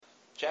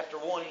Chapter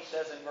 1, he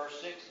says in verse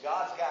 6,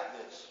 God's got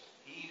this.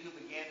 He who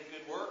began the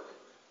good work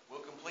will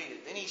complete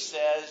it. Then he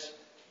says,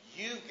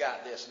 you've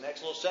got this. The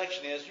next little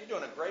section is, you're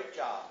doing a great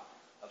job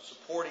of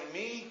supporting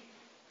me,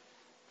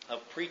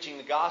 of preaching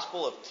the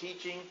gospel, of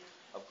teaching,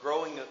 of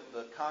growing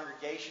the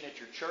congregation at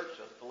your church.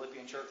 The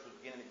Philippian church was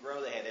beginning to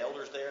grow. They had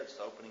elders there. It's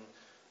the opening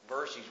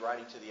verse. He's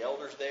writing to the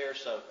elders there.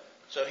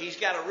 So he's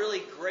got a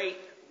really great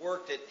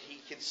work that he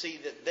can see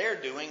that they're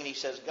doing. And he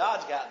says,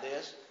 God's got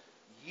this.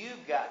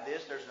 You've got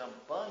this. There's an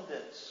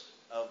abundance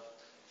of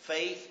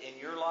faith in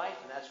your life,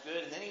 and that's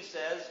good. And then he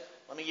says,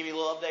 let me give you a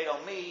little update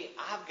on me.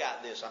 I've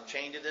got this. I'm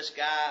chained to this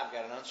guy. I've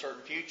got an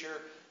uncertain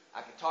future.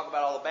 I can talk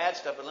about all the bad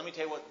stuff, but let me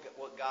tell you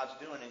what God's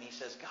doing. And he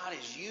says, God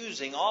is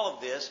using all of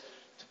this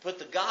to put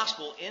the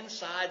gospel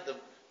inside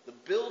the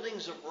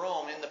buildings of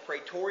Rome, in the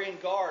Praetorian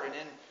Guard,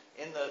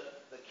 and in the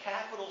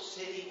capital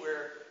city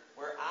where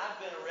I've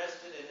been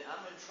arrested and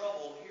I'm in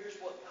trouble. Here's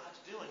what God's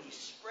doing. He's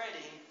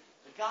spreading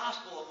the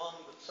gospel among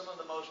some of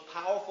the most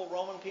powerful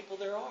Roman people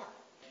there are.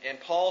 And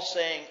Paul's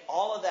saying,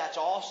 all of that's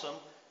awesome.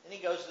 Then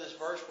he goes to this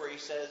verse where he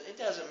says, it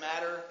doesn't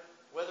matter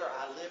whether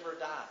I live or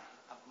die.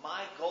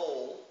 My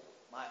goal,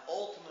 my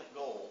ultimate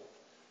goal,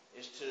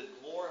 is to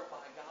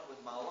glorify God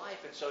with my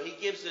life. And so he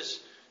gives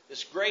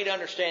this great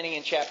understanding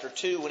in chapter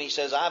 2 when he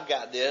says, I've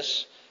got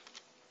this.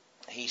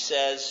 He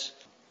says,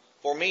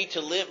 for me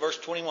to live, verse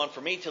 21,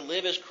 for me to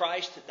live is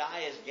Christ, to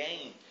die is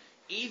gain.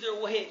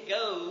 Either way it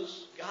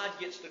goes, God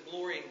gets the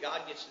glory and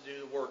God gets to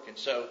do the work. And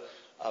so,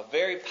 a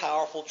very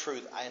powerful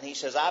truth. And he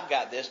says, I've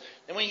got this.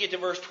 Then when you get to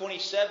verse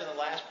 27, the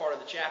last part of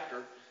the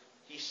chapter,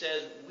 he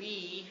says,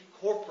 we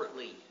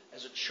corporately,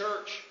 as a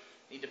church,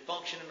 need to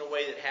function in a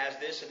way that has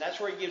this. And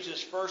that's where he gives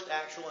his first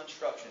actual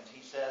instructions.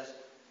 He says,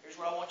 here's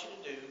what I want you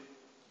to do.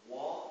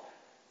 Walk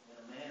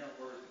in a manner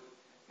worthy.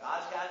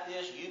 God's got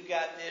this. You've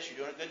got this.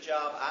 You're doing a good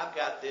job. I've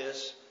got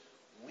this.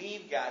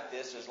 We've got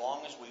this as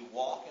long as we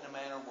walk in a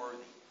manner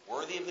worthy.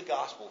 Worthy of the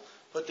gospel.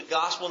 Put the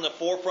gospel in the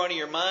forefront of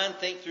your mind.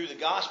 Think through the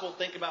gospel.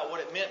 Think about what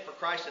it meant for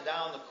Christ to die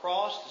on the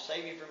cross to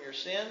save you from your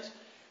sins.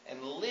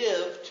 And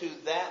live to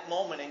that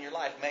moment in your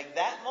life. Make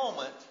that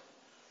moment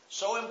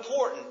so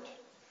important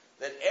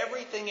that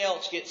everything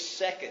else gets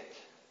second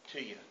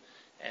to you.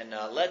 And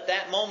let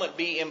that moment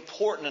be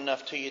important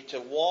enough to you to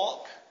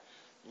walk,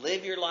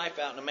 live your life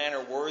out in a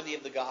manner worthy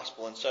of the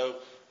gospel. And so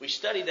we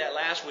studied that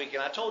last week.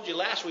 And I told you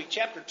last week,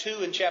 chapter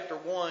 2 and chapter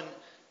 1,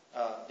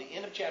 the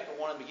end of chapter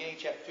 1 and the beginning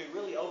of chapter 2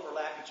 really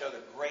overlap each other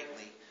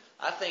greatly.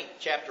 I think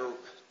chapter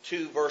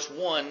 2, verse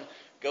 1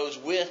 goes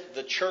with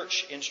the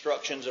church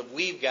instructions of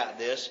we've got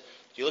this.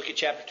 If you look at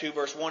chapter 2,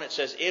 verse 1, it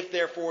says, if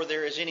therefore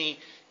there is any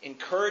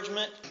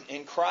encouragement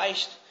in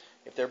Christ,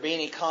 if there be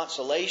any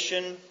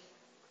consolation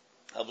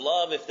of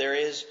love, if there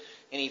is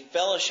any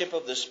fellowship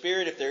of the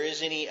Spirit, if there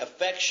is any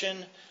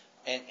affection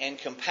and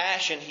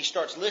compassion, he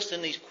starts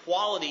listing these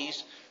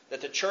qualities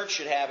that the church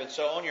should have. And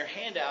so on your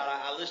handout,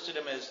 I listed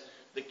them as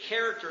the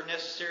character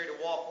necessary to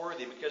walk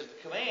worthy, because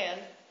the command,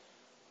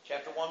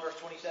 chapter 1, verse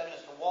 27, is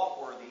to walk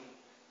worthy.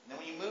 And then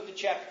when you move to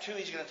chapter 2,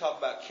 he's going to talk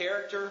about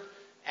character,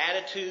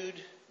 attitude,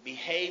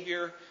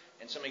 behavior,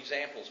 and some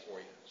examples for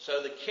you.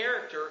 So the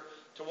character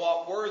to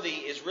walk worthy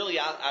is really,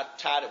 I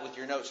tied it with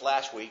your notes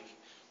last week.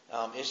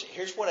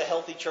 Here's what a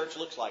healthy church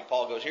looks like.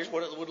 Paul goes, here's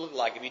what it would look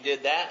like. If you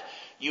did that,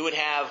 you would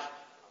have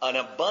an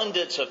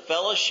abundance of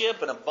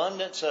fellowship, an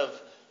abundance of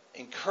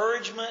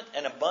encouragement,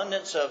 an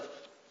abundance of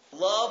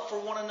love for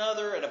one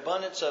another, an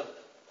abundance of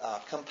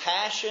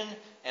compassion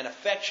and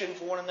affection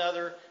for one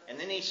another. And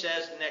then he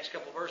says in the next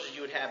couple of verses,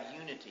 you would have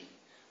unity.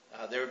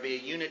 There would be a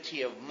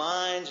unity of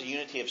minds, a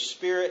unity of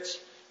spirits,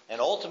 and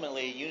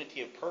ultimately a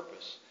unity of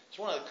purpose. It's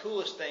one of the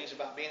coolest things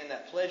about being in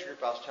that pledge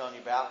group I was telling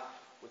you about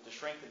with the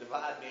Shrink the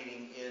Divide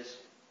meeting is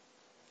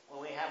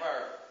when we have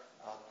our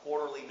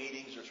quarterly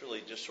meetings, or it's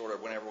really just sort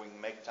of whenever we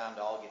can make time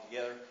to all get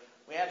together.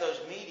 We have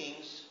those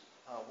meetings.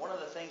 One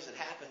of the things that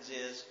happens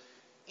is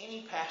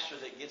any pastor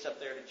that gets up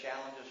there to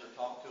challenge us or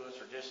talk to us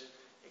or just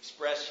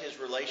express his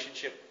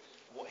relationship,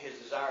 his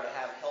desire to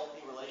have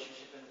healthy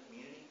relationship in the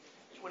community,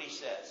 is what he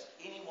says.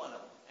 Any one of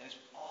them. And it's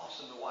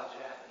awesome to watch it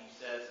happen. He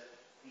says,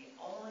 the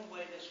only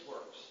way this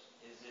works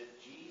is if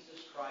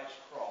Jesus Christ's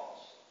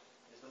cross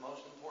is the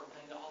most important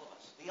thing to all of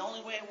us. The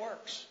only way it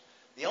works.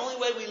 The only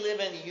way we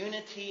live in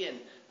unity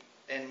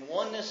and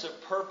oneness of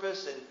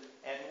purpose and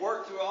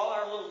work through all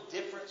our little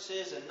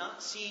differences and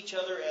not see each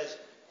other as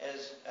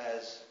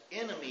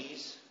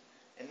enemies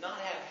and not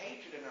have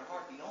hatred in our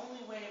heart, the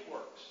only way it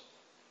works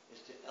is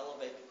to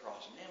elevate the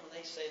cross. Man, when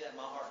they say that,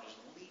 my heart just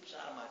leaps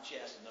out of my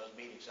chest in those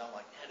meetings. I'm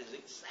like, that is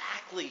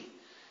exactly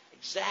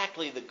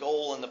the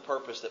goal and the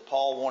purpose that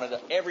Paul wanted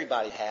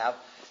everybody to have.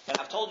 And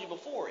I've told you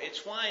before,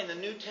 it's why in the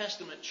New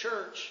Testament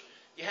church,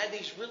 you had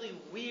these really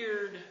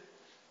weird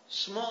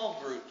small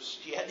groups.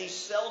 You had these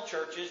cell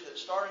churches that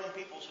started in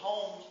people's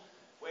homes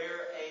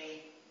where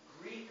a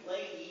Greek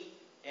lady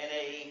and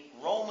a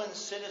Roman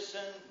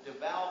citizen,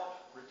 devout,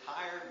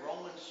 retired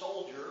Roman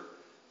soldier,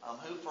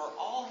 who for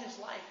all his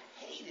life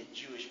hated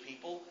Jewish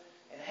people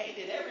and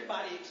hated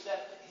everybody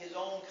except his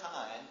own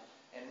kind,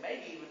 and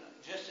maybe even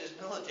just his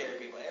military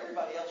people.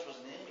 Everybody else was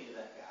an enemy to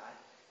that guy.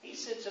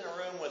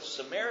 room with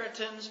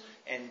Samaritans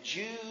and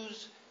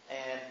Jews,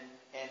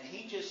 and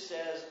he just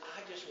says,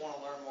 I just want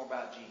to learn more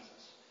about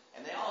Jesus.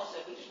 And they all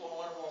said, we just want to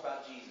learn more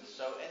about Jesus.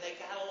 And they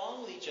got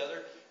along with each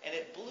other, and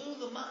it blew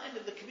the mind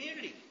of the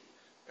community.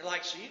 They're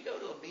like, so you go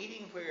to a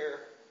meeting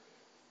where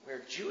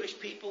Jewish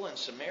people and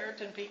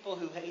Samaritan people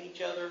who hate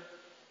each other,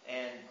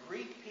 and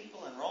Greek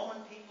people and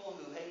Roman people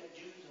who hate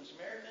Jews and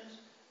Samaritans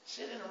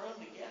sit in a room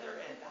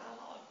together and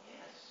dialogue?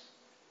 Yes.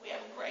 We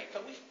have a great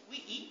food.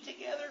 We eat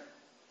together.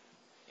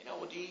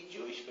 Well, do you eat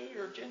Jewish food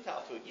or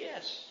Gentile food?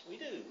 Yes, we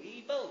do. We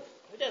eat both.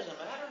 It doesn't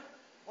matter.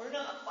 We're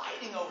not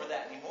fighting over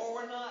that anymore.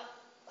 We're not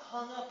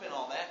hung up in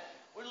all that.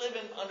 We're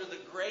living under the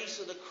grace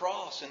of the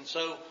cross. And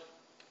so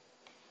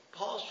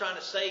Paul's trying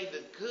to say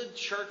the good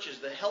churches,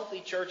 the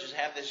healthy churches,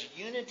 have this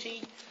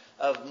unity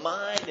of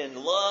mind and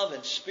love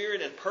and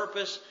spirit and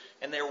purpose,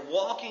 and they're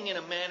walking in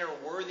a manner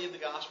worthy of the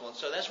gospel. And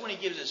so that's when he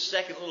gives his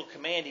second little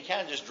command. He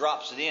kind of just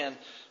drops it in.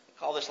 We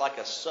call this like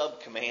a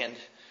sub-command,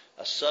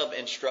 a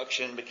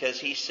sub-instruction, because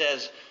he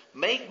says,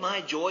 make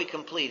my joy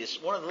complete.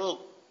 It's one of the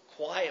little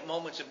quiet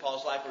moments in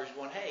Paul's life where he's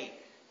going, hey,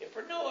 if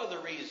for no other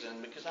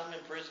reason, because I'm in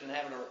prison and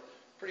having a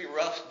pretty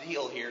rough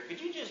deal here,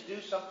 could you just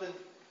do something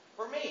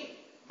for me?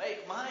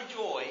 Make my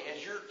joy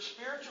as your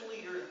spiritual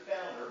leader and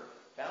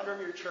founder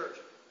of your church,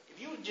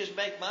 if you would just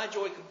make my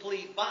joy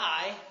complete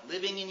by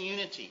living in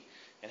unity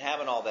and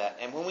having all that.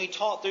 And when we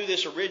taught through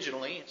this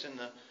originally, it's in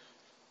the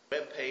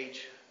webpage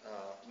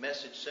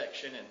message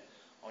section and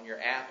on your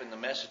app in the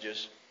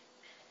messages.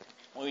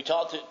 When we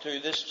taught through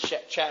this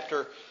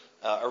chapter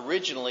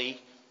originally,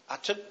 I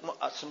took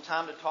some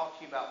time to talk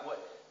to you about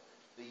what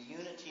the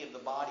unity of the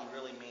body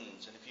really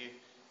means. And if you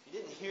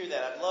didn't hear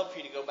that, I'd love for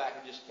you to go back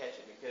and just catch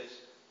it, because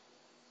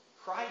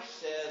Christ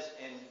says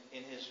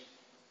in his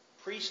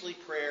priestly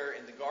prayer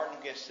in the Garden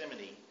of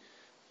Gethsemane,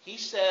 he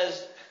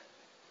says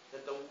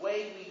that the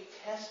way we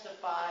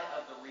testify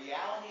of the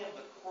reality of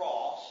the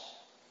cross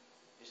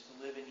is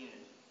to live in unity.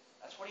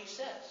 That's what he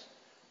says.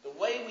 The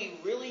way we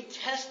really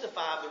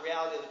testify of the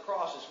reality of the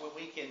cross is when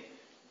we can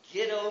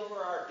get over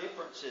our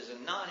differences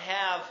and not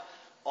have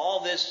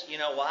all this,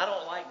 well, I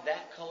don't like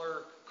that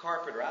color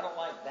carpet, or I don't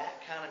like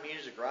that kind of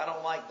music, or I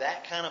don't like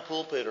that kind of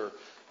pulpit, or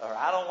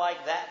I don't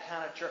like that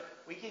kind of church.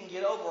 We can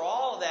get over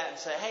all of that and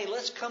say, hey,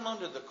 let's come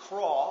under the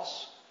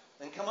cross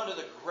and come under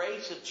the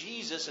grace of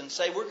Jesus and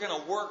say we're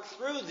going to work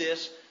through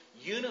this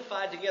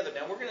unified together.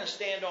 Now, we're going to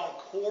stand on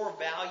core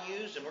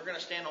values and we're going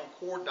to stand on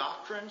core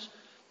doctrines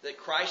that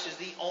Christ is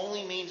the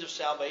only means of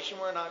salvation.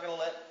 We're not going to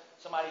let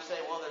somebody say,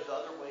 well, there's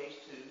other ways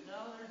too. No,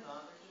 there's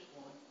not. There's just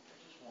one.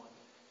 There's just one.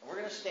 And we're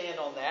going to stand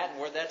on that.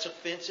 And where that's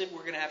offensive,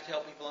 we're going to have to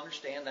help people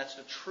understand that's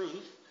the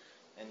truth.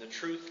 And the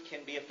truth can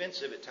be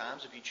offensive at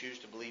times if you choose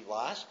to believe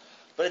lies.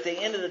 But at the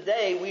end of the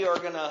day, we are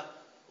going to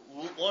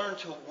learn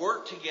to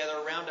work together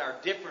around our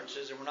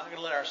differences, and we're not going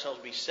to let ourselves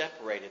be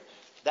separated.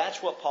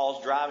 That's what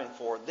Paul's driving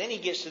for. Then he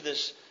gets to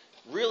this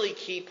really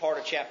key part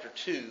of chapter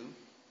 2,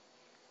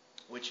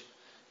 which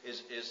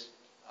is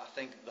I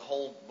think the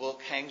whole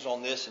book hangs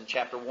on this in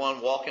chapter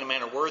 1, walk in a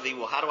manner worthy.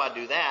 Well, how do I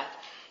do that?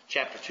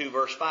 Chapter 2,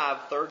 verse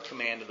 5, third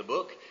command of the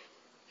book.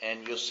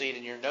 And you'll see it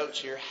in your notes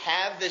here.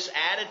 Have this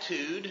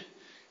attitude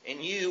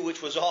in you,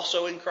 which was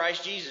also in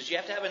Christ Jesus. You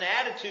have to have an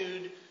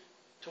attitude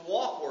to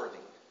walk worthy.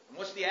 And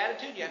what's the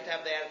attitude? You have to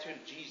have the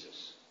attitude of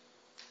Jesus.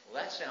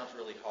 Well, that sounds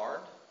really hard.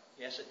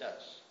 Yes, it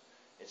does.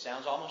 It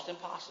sounds almost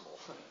impossible.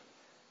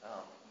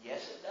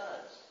 Yes, it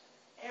does.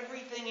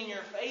 Everything in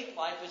your faith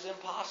life is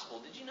impossible.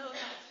 Did you know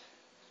that?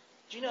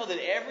 Did you know that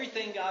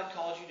everything God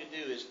calls you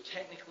to do is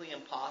technically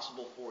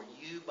impossible for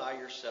you by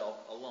yourself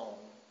alone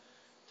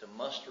to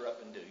muster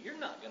up and do? You're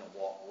not going to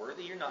walk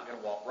worthy. You're not going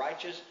to walk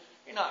righteous.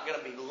 You're not going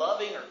to be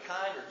loving or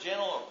kind or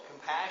gentle or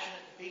compassionate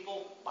to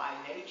people by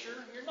nature.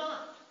 You're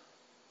not.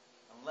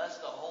 Unless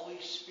the Holy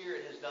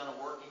Spirit has done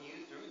a work in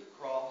you through the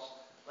cross,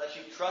 unless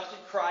you've trusted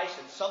Christ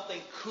and something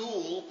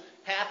cool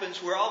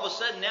happens where all of a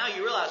sudden now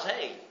you realize,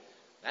 hey,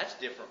 that's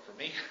different for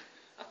me.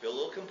 I feel a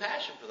little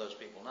compassion for those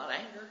people, not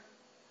anger.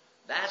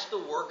 That's the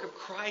work of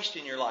Christ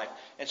in your life.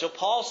 And so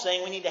Paul's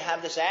saying we need to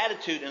have this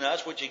attitude in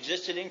us which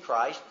existed in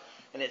Christ.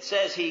 And it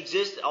says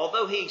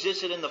although he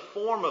existed in the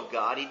form of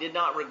God, he did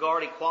not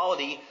regard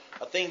equality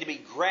a thing to be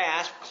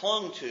grasped,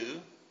 clung to.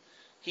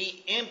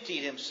 He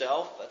emptied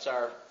himself. That's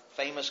our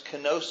famous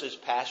kenosis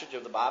passage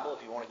of the Bible.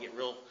 If you want to get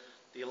real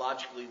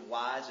theologically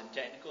wise and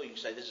technical, you can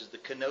say this is the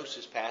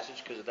kenosis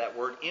passage because of that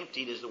word.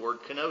 Emptied is the word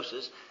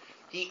kenosis.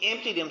 He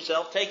emptied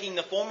himself, taking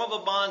the form of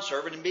a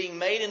bondservant and being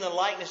made in the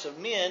likeness of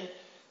men,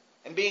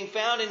 and being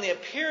found in the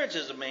appearance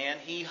as a man,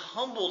 he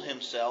humbled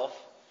himself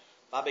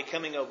by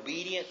becoming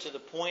obedient to the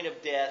point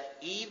of death,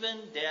 even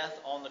death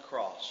on the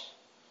cross.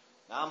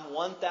 Now, I'm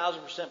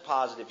 1,000%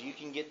 positive you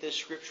can get this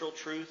scriptural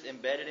truth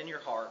embedded in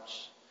your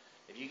hearts.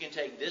 If you can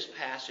take this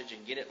passage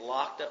and get it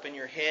locked up in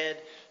your head,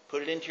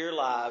 put it into your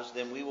lives,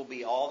 then we will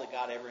be all that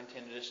God ever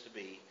intended us to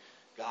be.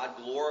 God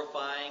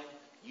glorifying,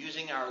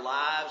 using our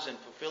lives and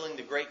fulfilling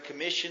the Great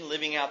Commission,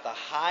 living out the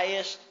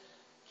highest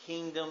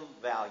kingdom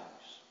values.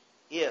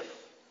 If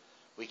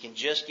we can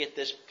just get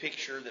this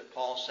picture that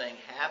Paul's saying,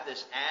 have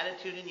this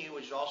attitude in you,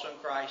 which is also in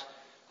Christ.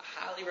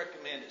 I highly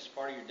recommend as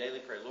part of your daily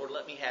prayer, Lord,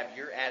 let me have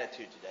your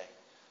attitude today.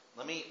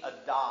 Let me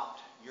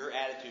adopt your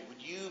attitude.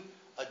 Would you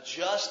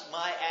adjust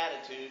my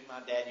attitude?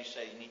 My dad used to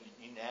say, you need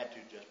an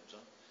attitude adjustment, son.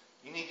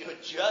 You need to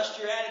adjust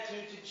your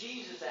attitude to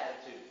Jesus'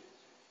 attitude.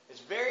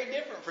 It's very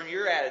different from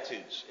your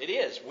attitudes. It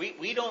is.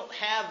 We don't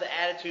have the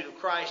attitude of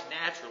Christ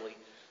naturally,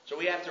 so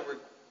we have to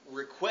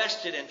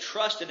request it and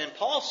trust it. And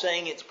Paul's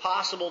saying it's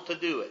possible to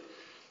do it.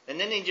 And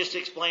then he just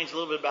explains a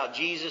little bit about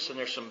Jesus, and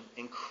there's some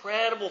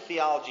incredible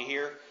theology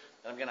here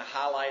that I'm going to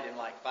highlight in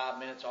like 5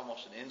 minutes,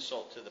 almost an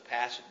insult to the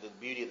passage, the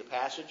beauty of the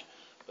passage.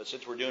 But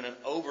since we're doing an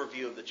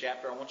overview of the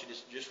chapter, I want you to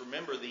just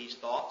remember these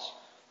thoughts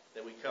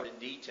that we covered in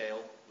detail.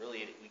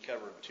 Really, we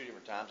covered them 2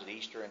 different times, at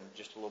Easter and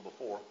just a little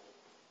before.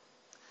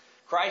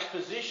 Christ's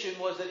position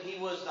was that he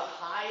was the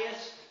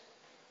highest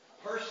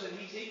person.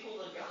 He's equal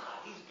to God.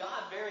 He's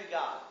God, very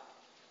God.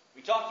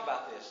 We talked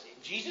about this.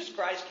 Jesus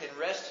Christ can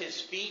rest his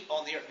feet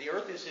on the earth. The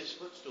earth is his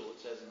footstool,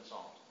 it says in the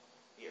Psalms.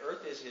 The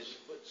earth is his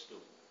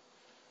footstool.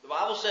 The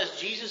Bible says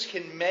Jesus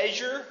can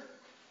measure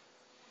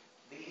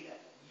the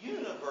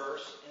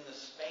universe in the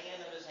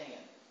span of his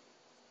hand.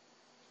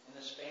 In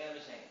the span of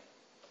his hand.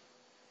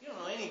 You don't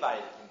know anybody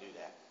that can do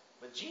that.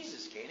 But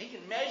Jesus can. He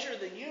can measure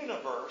the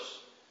universe.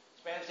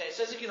 It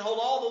says he can hold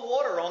all the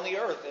water on the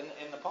earth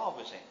in the palm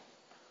of his hand.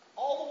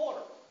 All the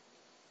water.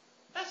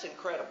 That's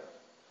incredible.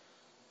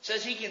 It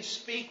says he can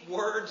speak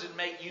words and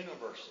make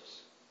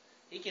universes.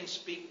 He can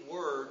speak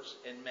words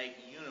and make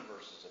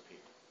universes appear.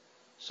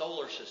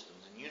 Solar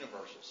systems and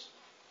universes.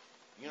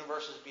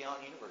 Universes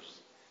beyond universes.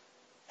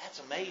 That's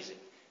amazing.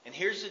 And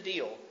here's the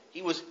deal.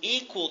 He was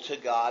equal to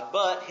God,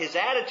 but his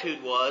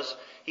attitude was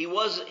he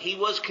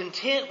was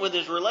content with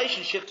his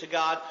relationship to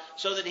God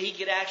so that he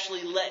could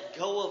actually let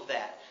go of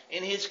that.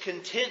 In his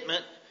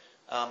contentment,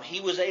 he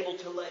was able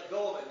to let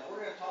go of it. Now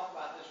we're going to talk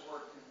about this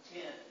word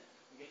content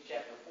in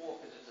chapter 4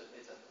 because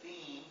it's a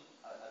theme,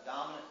 a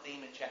dominant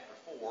theme in chapter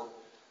 4.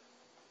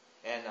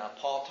 And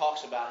Paul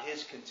talks about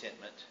his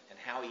contentment and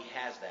how he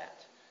has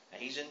that. Now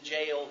he's in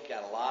jail,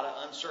 got a lot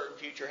of uncertain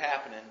future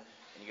happening,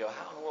 and you go,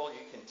 how in the world are you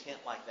content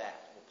like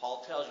that? Well,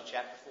 Paul tells you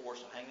chapter 4,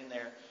 so hang in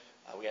there.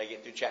 We got to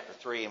get through chapter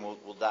 3, and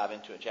we'll dive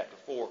into it in chapter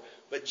 4.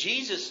 But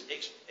Jesus'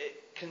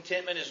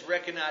 contentment is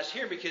recognized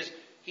here because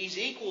he's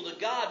equal to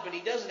God, but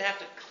he doesn't have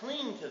to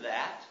cling to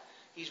that.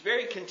 He's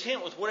very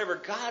content with whatever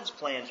God's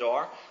plans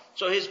are.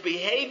 So his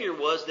behavior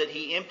was that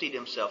he emptied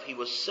himself. He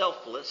was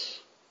selfless.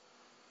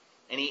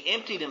 And he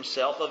emptied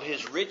himself of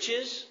his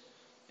riches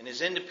and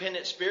his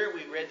independent spirit.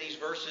 We read these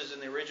verses in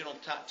the original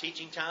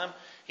teaching time.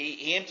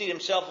 He emptied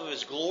himself of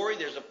his glory.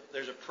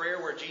 There's a prayer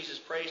where Jesus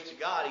prays to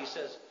God. He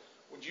says,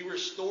 would you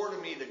restore to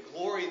me the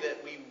glory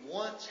that we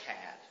once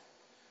had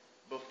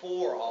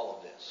before all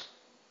of this?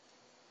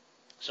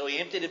 So he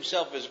emptied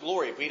himself of his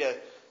glory. If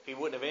he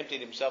wouldn't have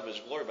emptied himself of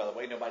his glory, by the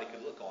way, nobody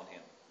could look on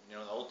him. You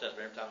know, in the Old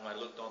Testament, every time somebody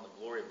looked on the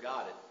glory of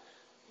God,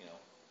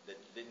 that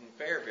didn't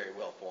fare very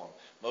well for him.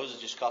 Moses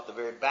just caught the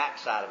very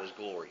backside of his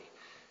glory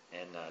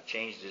and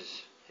changed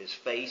his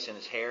face and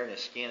his hair and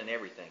his skin and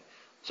everything.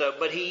 So,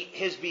 but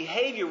his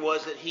behavior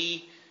was that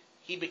he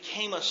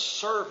became a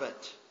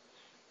servant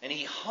and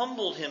he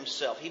humbled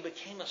himself. He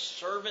became a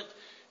servant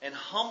and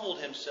humbled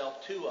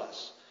himself to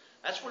us.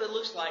 That's what it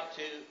looks like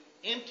to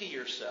empty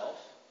yourself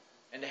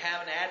and to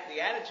have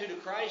the attitude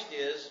of Christ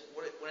is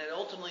when it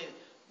ultimately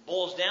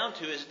boils down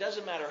to is it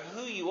doesn't matter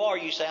who you are.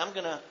 You say, I'm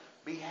going to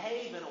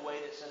behave in a way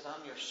that says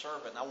I'm your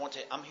servant.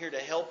 And I'm here to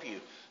help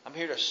you. I'm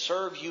here to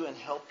serve you and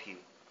help you.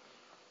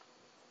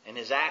 And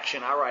his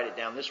action, I write it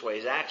down this way.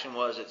 His action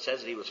was, it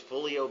says that he was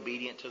fully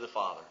obedient to the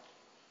Father.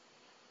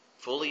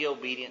 Fully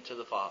obedient to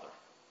the Father.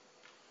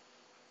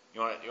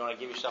 You want to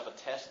give yourself a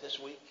test this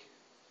week?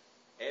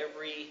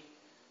 Every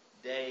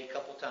day, a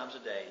couple times a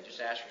day, just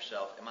ask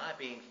yourself, am I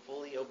being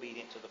fully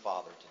obedient to the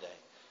Father today?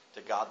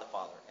 To God the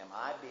Father. Am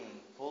I being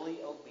fully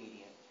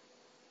obedient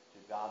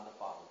to God the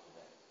Father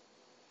today?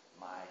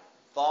 My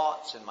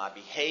thoughts and my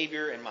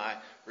behavior and my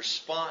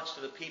response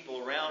to the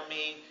people around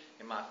me,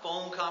 in my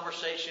phone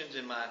conversations,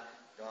 in my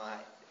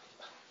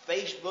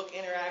Facebook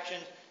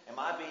interactions, am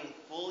I being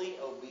fully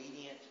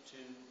obedient to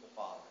the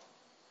Father?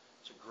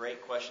 It's a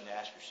great question to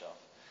ask yourself.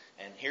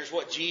 And here's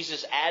what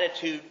Jesus'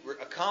 attitude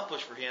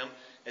accomplished for him,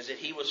 is that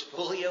he was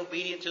fully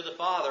obedient to the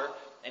Father,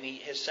 and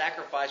his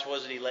sacrifice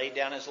was that he laid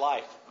down his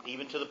life,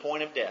 even to the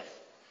point of death.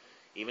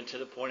 Even to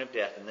the point of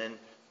death. And then,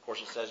 of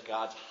course, it says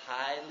God's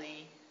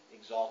highly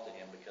exalted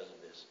him because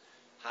of this.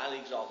 Highly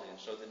exalted him.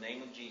 So the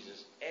name of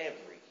Jesus,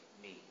 every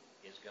knee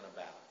is going to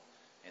bow.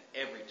 And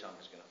every tongue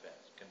is going to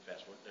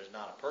confess. There's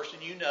not a person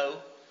you know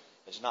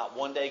that's not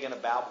one day going to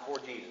bow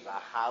before Jesus. I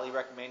highly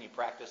recommend you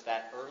practice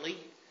that early.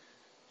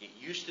 Get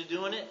used to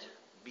doing it.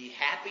 Be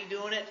happy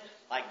doing it.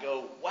 Like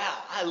go, wow,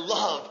 I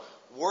love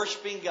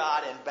worshiping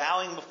God and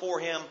bowing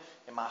before him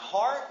in my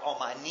heart, on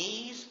my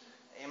knees.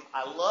 And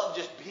I love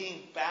just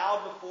being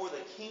bowed before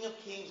the King of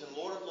Kings and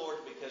Lord of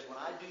Lords, because when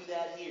I do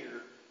that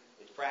here,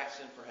 it's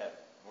practicing for heaven.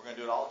 We're going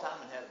to do it all the time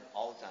in heaven,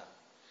 all the time.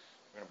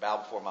 We're going to bow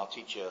before him. I'll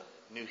teach you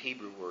a new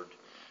Hebrew word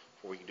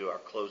before we can do our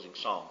closing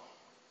song.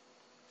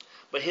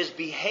 But his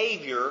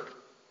behavior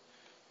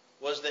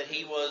was that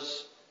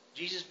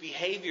Jesus'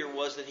 behavior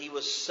was that he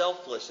was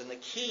selfless. And the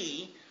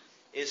key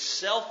is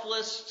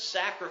selfless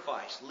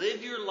sacrifice.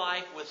 Live your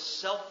life with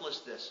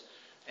selflessness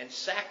and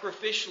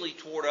sacrificially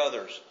toward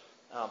others.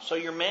 So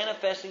you're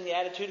manifesting the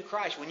attitude of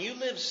Christ. When you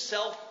live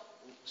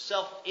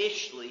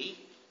selfishly,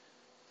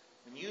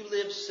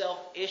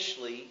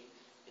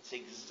 it's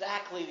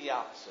exactly the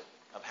opposite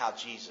of how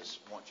Jesus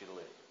wants you to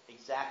live.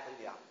 Exactly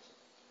the opposite.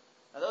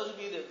 Now, those of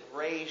you that have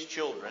raised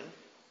children,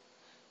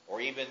 or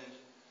even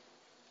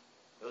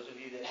those of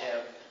you that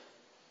have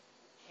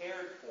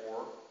cared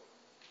for,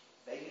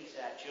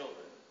 babysat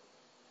children,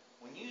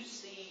 when you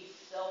see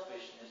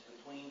selfishness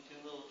between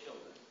two little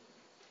children,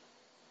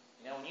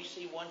 when you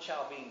see one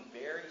child being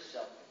very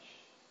selfish,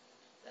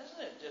 doesn't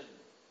it just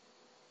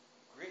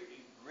grit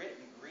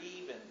and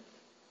grieve, and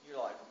you're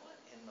like, what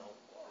in the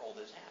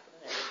world is happening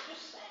there? It's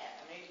just sad.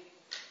 I mean,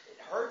 it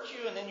hurts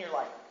you, and then you're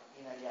like,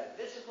 you got to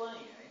discipline.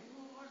 You think,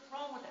 what's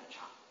wrong with that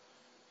child?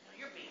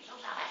 You're being so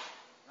selfish,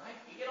 right?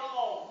 You get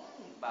all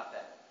about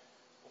that.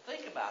 Well,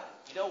 think about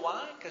it. You know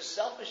why? Because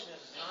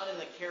selfishness is not in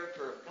the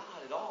character of God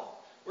at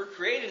all. We're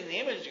created in the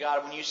image of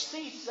God. When you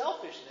see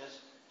selfishness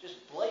just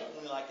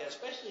blatantly like that,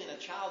 especially in a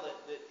child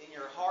that in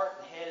your heart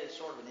and head is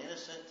sort of an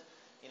innocent,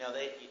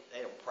 they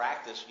don't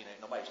practice,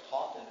 nobody's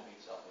taught them to be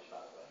selfish, by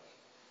the way.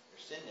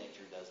 Their sin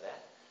nature does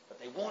that. But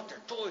they want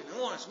their toys, and they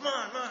want it's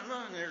mine,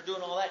 and they're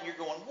doing all that, and you're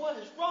going, what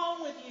is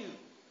wrong with you?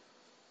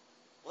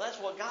 Well, that's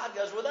what God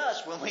does with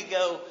us when we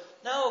go,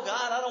 no,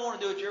 God, I don't want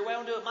to do it your way, I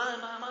want to do it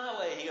my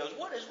way. He goes,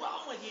 what is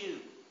wrong with you?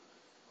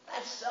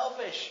 That's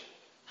selfish.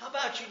 How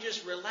about you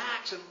just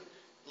relax and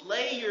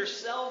lay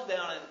yourself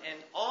down and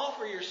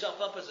offer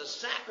yourself up as a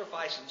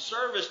sacrifice and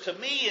service to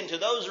me and to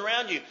those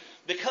around you.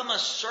 Become a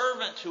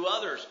servant to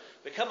others.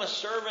 Become a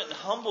servant and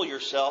humble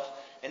yourself.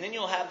 And then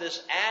you'll have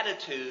this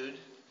attitude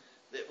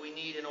that we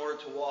need in order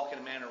to walk in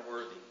a manner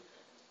worthy.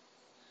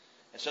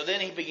 And so then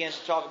he begins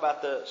to talk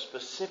about the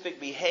specific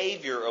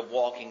behavior of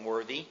walking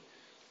worthy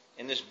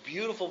in this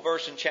beautiful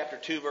verse in chapter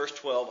 2, verse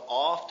 12,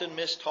 often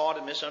mistaught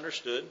and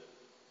misunderstood.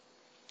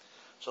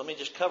 So let me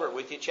just cover it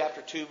with you.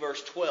 Chapter 2,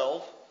 verse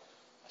 12.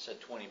 I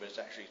said 20, but it's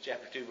actually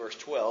chapter 2, verse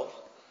 12.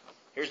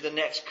 Here's the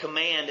next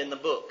command in the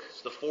book.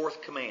 It's the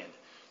fourth command.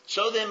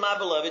 So then, my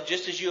beloved,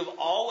 just as you have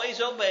always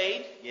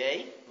obeyed,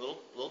 yay,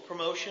 little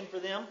promotion for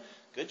them.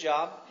 Good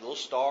job. Little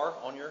star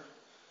on your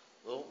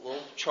little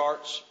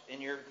charts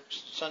in your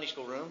Sunday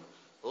school room.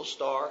 Little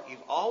star. You've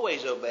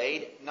always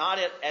obeyed, not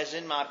as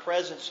in my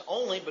presence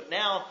only, but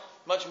now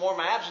much more in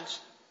my absence.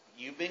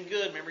 You've been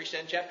good. Remember he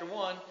said in chapter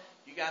 1,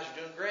 you guys are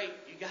doing great.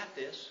 You got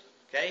this.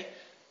 Okay?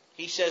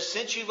 He says,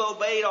 since you've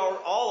obeyed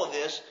all of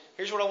this,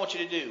 here's what I want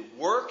you to do.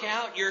 Work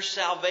out your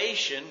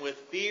salvation with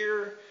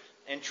fear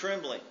and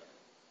trembling.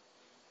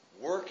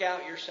 Work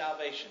out your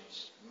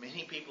salvations.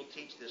 Many people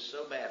teach this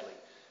so badly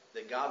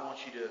that God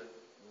wants you to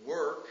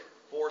work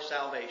for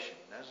salvation.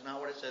 That's not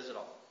what it says at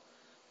all.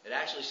 It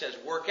actually says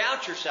work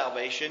out your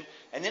salvation,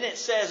 and then it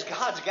says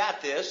God's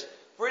got this.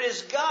 For it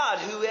is God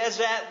who is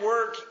at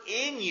work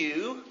in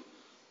you,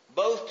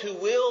 both to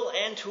will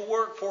and to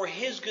work for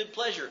His good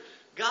pleasure.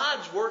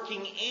 God's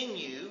working in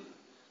you,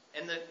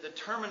 and the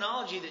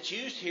terminology that's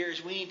used here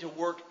is we need to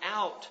work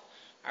out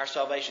our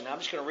salvation. Now, I'm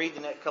just going to read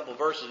the next couple of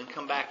verses and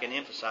come back and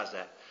emphasize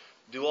that.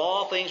 Do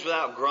all things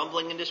without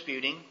grumbling and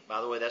disputing.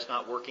 By the way, that's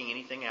not working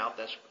anything out,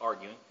 that's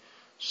arguing.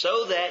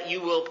 So that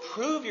you will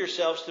prove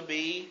yourselves to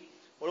be,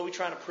 what are we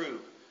trying to prove?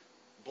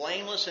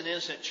 Blameless and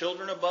innocent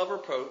children above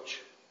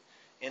reproach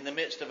in the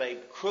midst of a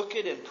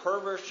crooked and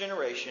perverse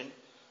generation,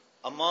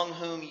 among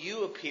whom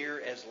you appear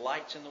as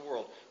lights in the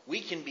world. We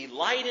can be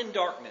light in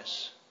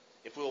darkness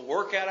if we'll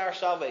work out our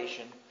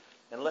salvation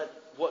and let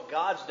what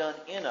God's done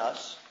in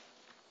us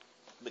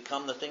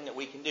become the thing that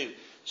we can do.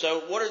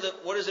 So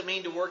what does it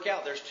mean to work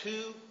out? There's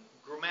two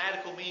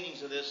grammatical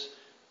meanings of this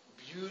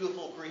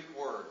beautiful Greek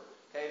word.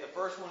 Okay, the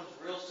first one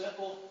is real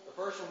simple. The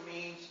first one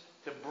means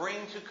to bring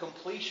to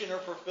completion or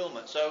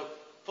fulfillment. So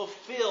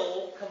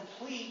fulfill,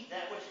 complete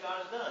that which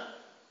God has done.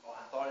 Oh,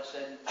 I thought it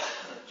said in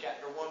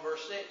chapter 1,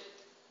 verse 6,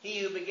 he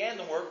who began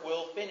the work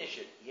will finish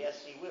it.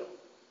 Yes, he will.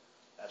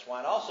 That's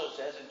why it also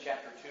says in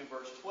chapter 2,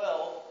 verse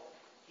 12,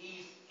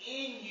 he's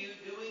in you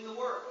doing the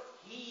work.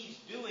 He's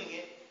doing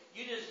it.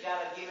 You just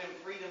got to give him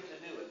freedom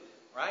to do it.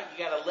 Right?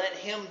 You got to let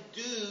him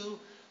do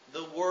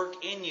the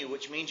work in you,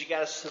 which means you got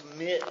to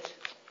submit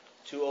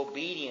to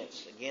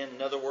obedience. Again,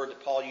 another word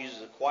that Paul uses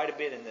quite a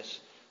bit in this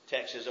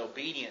text is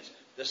obedience.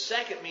 The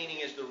second meaning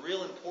is the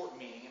real important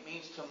meaning. It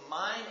means to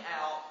mine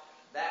out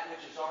that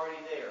which is already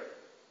there.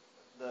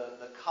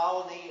 The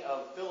colony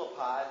of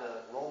Philippi,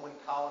 the Roman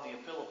colony of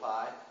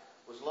Philippi,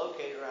 was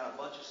located around a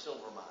bunch of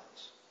silver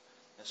mines.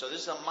 And so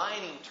this is a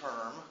mining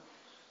term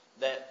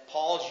that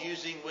Paul's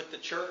using with the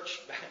church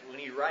when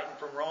he's writing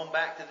from Rome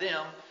back to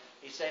them.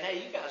 He's saying,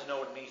 hey, you guys know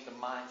what it means to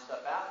mine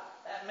stuff out.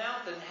 That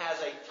mountain has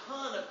a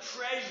ton of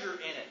treasure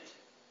in it.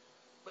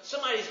 But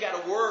somebody's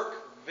got to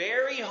work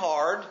very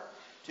hard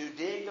to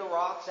dig the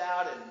rocks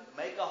out and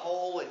make a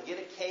hole and get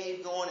a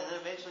cave going and then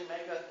eventually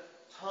make a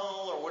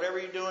tunnel or whatever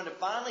you're doing to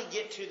finally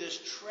get to this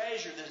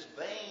treasure, this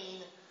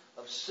vein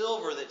of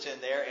silver that's in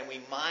there and we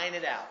mine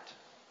it out.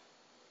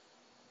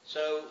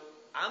 So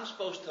I'm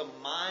supposed to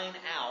mine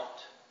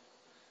out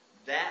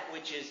that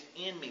which is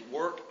in me.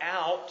 Work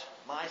out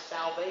my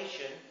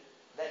salvation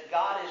that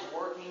God is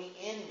working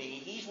in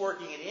me. He's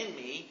working it in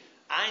me.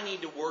 I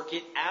need to work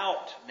it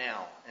out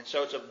now. And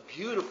so it's a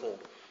beautiful,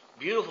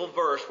 beautiful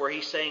verse where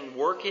he's saying,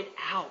 work it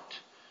out.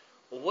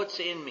 Well, what's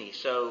in me?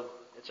 So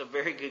it's a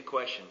very good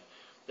question.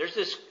 There's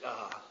this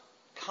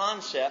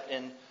concept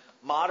in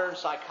modern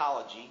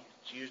psychology.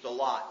 It's used a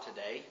lot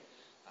today.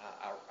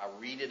 I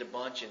read it a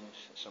bunch in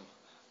some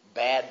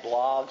bad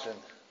blogs and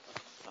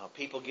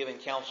people giving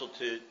counsel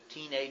to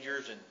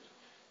teenagers and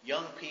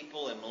young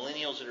people and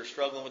millennials that are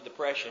struggling with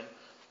depression.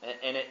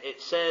 And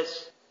it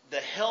says the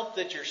help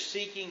that you're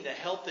seeking, the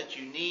help that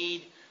you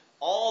need,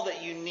 all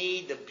that you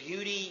need, the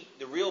beauty,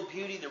 the real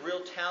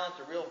talent,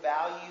 the real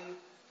value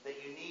that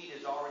you need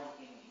is already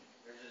in you.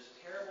 There's this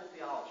terrible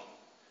theology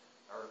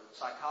or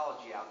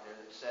psychology out there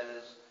that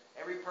says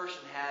every person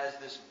has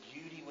this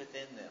beauty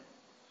within them.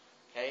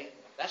 Okay?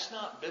 That's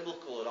not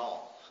biblical at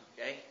all.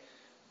 Okay?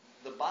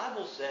 The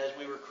Bible says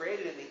we were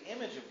created in the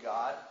image of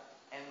God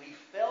and we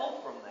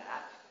fell from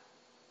that.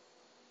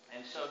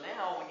 And so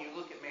now when you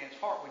look at man's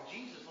heart, when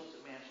Jesus looks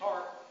at man's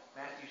heart,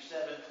 Matthew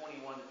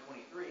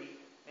 7:21-23,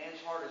 man's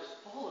heart is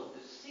full of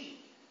deceit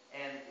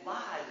and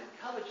lies and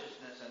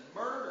covetousness and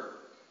murder.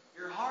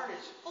 Your heart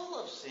is full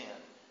of sin.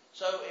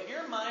 So if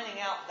you're mining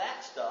out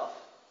that stuff,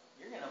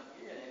 you're gonna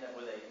end up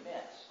with a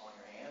mess on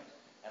your hands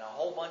and a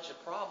whole bunch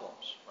of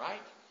problems,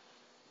 right?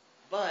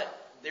 But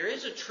there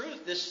is a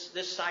truth, this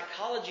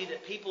psychology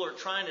that people are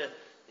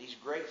these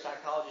great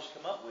psychologists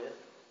come up with,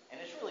 and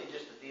it's really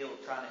just a deal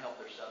of trying to help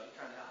themselves.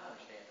 I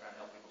understand trying to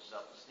help people's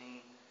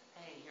self-esteem.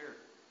 Hey, you're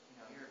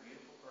a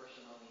beautiful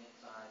person on the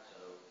inside, so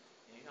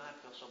you don't have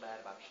to feel so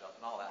bad about yourself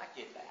and all that. I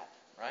get that,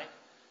 right?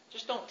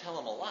 Just don't tell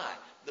them a lie.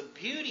 The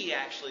beauty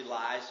actually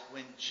lies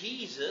when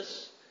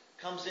Jesus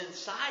comes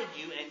inside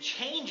you and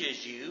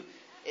changes you.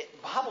 The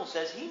Bible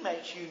says He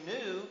makes you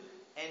new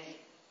and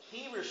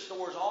He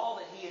restores all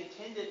that He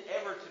intended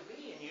ever to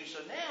be in you. So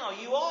now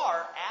you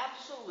are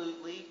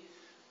absolutely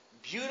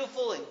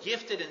beautiful and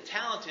gifted and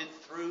talented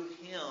through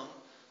Him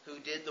who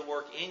did the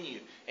work in you.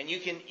 And you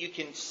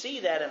can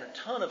see that in a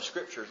ton of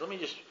scriptures. Let me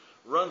just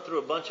run through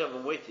a bunch of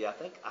them with you. I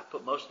think I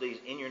put most of these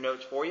in your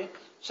notes for you.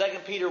 2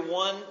 Peter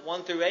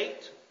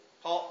 1:1-8,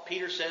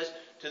 Peter says,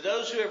 to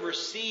those who have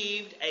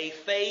received a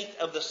faith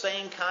of the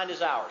same kind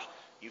as ours.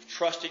 You've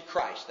trusted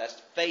Christ. That's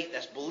faith.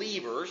 That's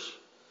believers.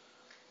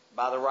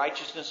 By the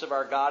righteousness of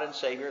our God and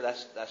Savior.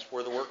 That's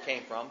where the work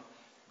came from.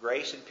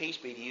 Grace and peace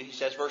be to you. He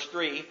says, verse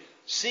 3,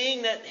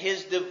 seeing that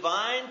His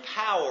divine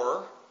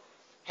power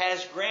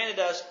has granted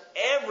us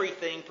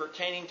everything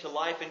pertaining to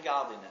life and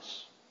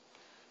godliness.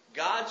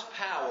 God's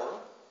power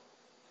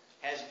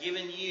has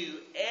given you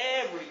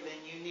everything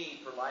you need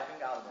for life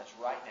and godliness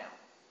right now.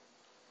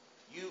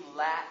 You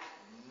lack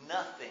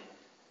nothing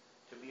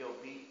to be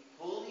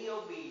fully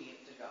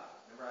obedient to God.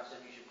 Remember I said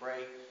you should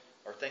pray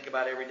or think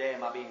about every day,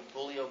 am I being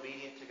fully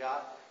obedient to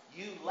God?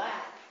 You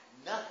lack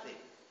nothing.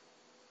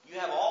 You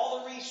have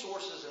all the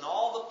resources and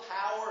all the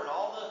power and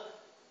all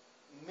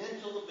the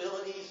mental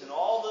abilities and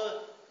all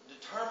the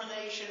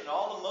determination and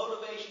all the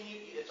motivation.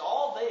 It's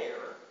all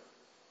there.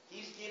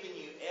 He's given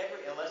you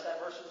unless that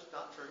verse is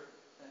not true.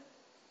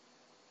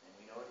 And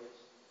we know it is.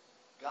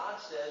 God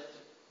says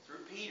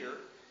through Peter,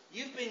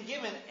 you've been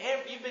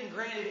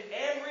granted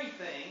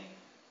everything.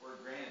 Word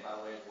granted, by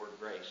the way, is the word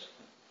grace.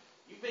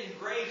 You've been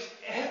graced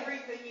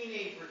everything you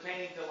need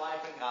pertaining to life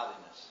and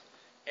godliness.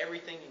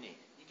 Everything you need.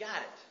 You got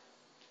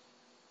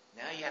it.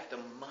 Now you have to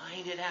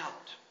mine it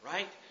out,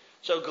 right?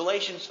 So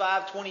Galatians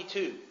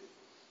 5:22.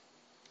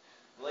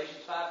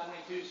 Galatians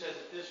 5:22 says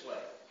it this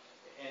way,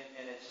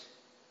 and it's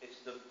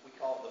we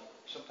call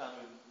it sometimes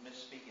we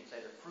misspeak and say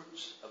the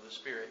fruits of the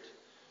Spirit,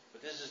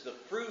 but this is the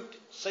fruit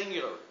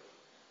singular.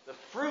 The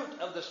fruit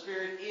of the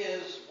Spirit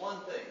is one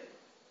thing.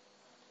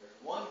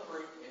 There's one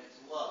fruit, and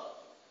it's love.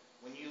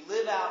 When you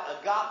live out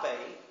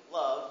agape,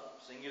 love,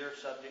 singular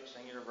subject,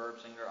 singular verb,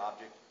 singular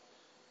object.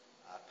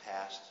 I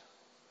passed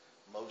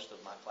most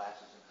of my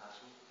classes in high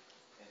school,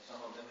 and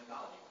some of them in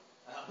college.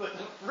 But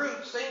the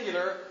fruit,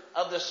 singular,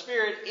 of the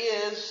Spirit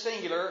is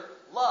singular.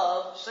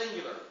 Love,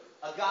 singular.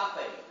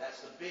 Agape, that's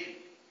the big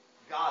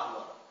God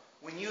love.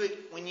 When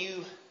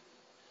you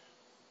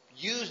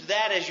use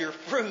that as your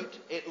fruit,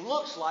 it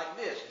looks like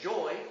this.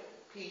 Joy,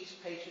 peace,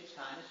 patience,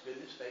 kindness,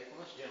 goodness,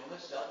 faithfulness,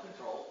 gentleness,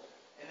 self-control.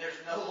 And there's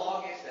no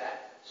law against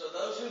that. So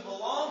those who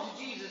belong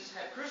to Jesus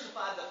have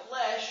crucified the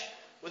flesh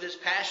with its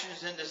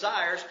passions and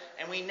desires,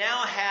 and we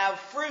now have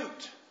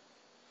fruit.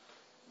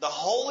 The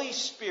Holy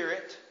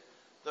Spirit,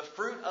 the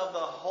fruit of the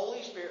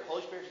Holy Spirit.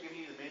 Holy Spirit's giving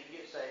you the minute you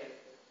get saved.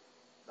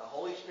 The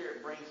Holy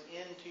Spirit brings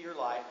into your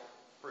life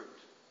fruit.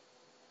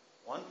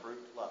 One fruit,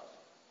 love.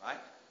 Right?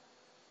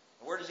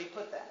 And where does He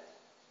put that?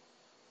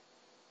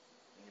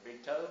 In your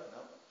big toe?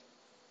 No.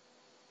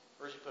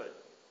 Where does He put it?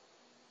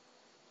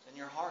 It's in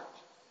your heart.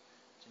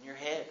 It's in your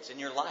head. It's in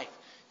your life.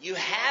 You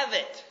have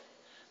it.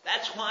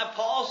 That's why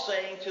Paul's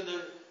saying to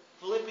the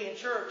Philippian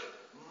church,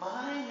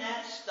 mine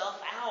that stuff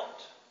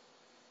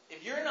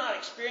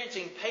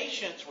experiencing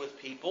patience with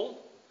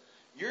people,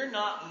 you're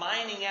not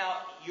mining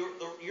out,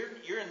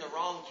 you're in the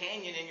wrong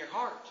canyon in your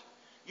heart.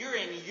 You're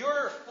in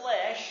your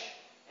flesh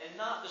and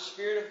not the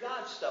Spirit of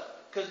God stuff.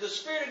 Because the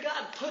Spirit of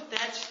God put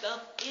that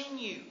stuff in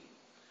you.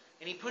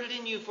 And He put it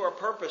in you for a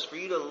purpose, for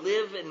you to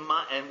live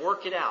and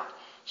work it out.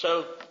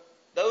 So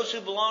those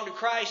who belong to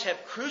Christ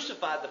have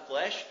crucified the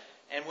flesh,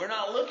 and we're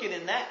not looking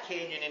in that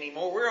canyon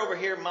anymore. We're over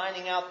here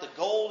mining out the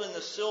gold and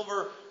the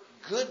silver,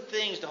 good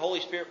things the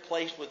Holy Spirit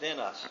placed within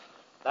us.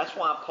 That's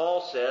why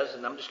Paul says,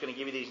 and I'm just going to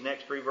give you these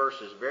next 3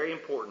 verses, very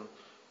important.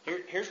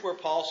 Here's where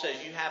Paul says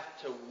you have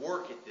to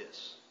work at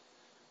this.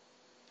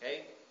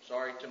 Okay?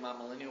 Sorry to my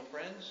millennial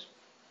friends,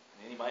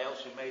 and anybody else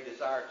who may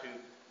desire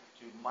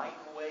to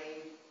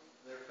microwave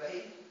their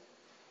faith.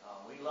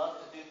 We love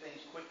to do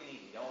things quick and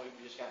easy. Don't we?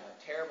 We just got a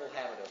terrible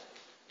habit of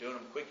doing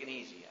them quick and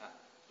easy.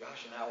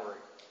 Josh and I were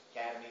at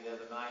Academy the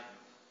other night,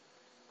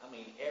 and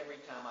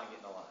every time I get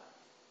in the line,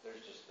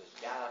 there's just this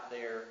guy up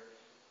there,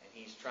 and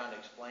he's trying to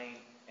explain.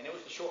 And it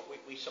was the short.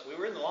 We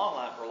were in the long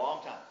line for a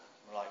long time.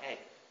 We're like, hey,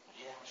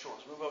 get out of the short.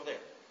 Let's move over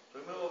there. So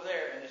we move over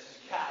there, and this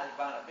guy is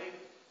buying a big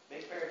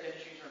pair of tennis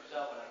shoes for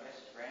himself, and I guess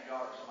his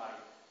granddaughter or somebody,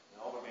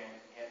 an older man,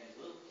 had these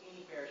little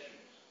teeny pair of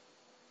shoes.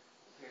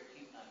 A pair of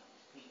cute Nikes,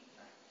 pink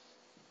Nikes.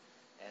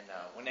 And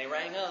when they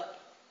rang up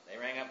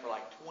for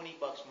like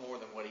 $20 more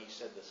than what he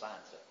said the sign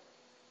said.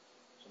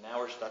 So now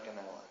we're stuck in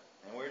that line.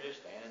 And we're just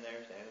standing there,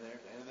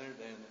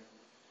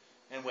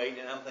 and waiting.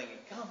 And I'm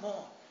thinking, come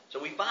on. So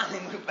we finally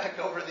moved back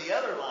over to the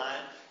other line.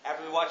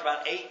 After we watched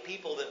about 8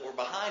 people that were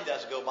behind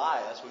us go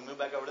by us, we moved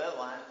back over to the other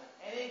line,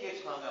 and it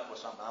gets hung up with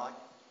something. I'm like,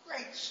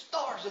 great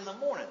stars in the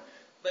morning.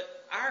 But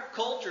our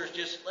culture is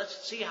just,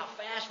 let's see how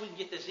fast we can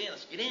get this in.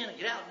 Let's get in and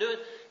get out and do it.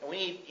 And we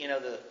need,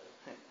 of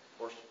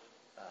course,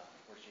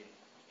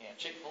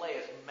 Chick-fil-A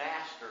has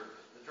mastered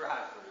the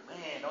drive-thru.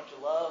 Man, don't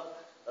you love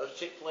those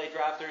Chick-fil-A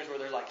drive-thrus where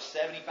there's like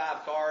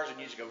 75 cars and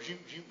you just go zoom,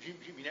 zoom, zoom,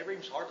 zoom. You never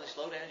even hardly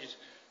slow down.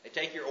 They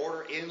take your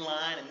order in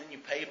line and then you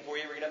pay before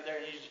you ever get up there,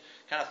 and you just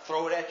kind of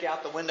throw it at you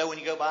out the window when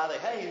you go by.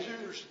 Hey, it's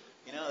yours.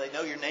 They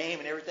know your name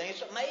and everything.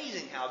 It's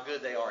amazing how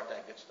good they are at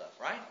that good stuff,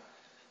 right?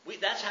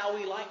 That's how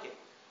we like it.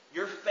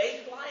 Your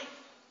faith life,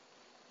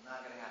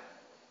 not going to happen.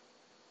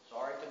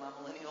 Sorry to my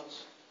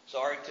millennials.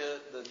 Sorry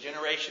to the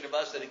generation of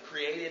us that had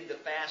created the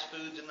fast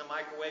foods and the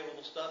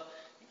microwavable stuff.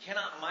 You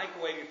cannot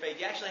microwave your faith.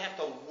 You actually have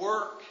to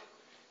work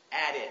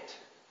at it.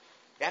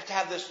 You have to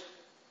have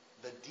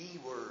the D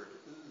word.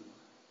 Ooh.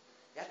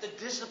 You have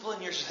to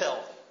discipline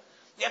yourself.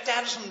 You have to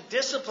have some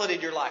discipline in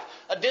your life.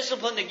 A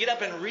discipline to get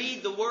up and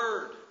read the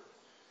Word.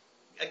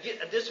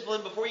 A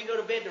discipline before you go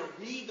to bed to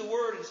read the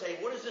Word and say,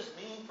 what does this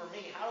mean for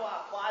me? How do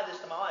I apply this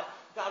to my life?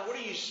 God, what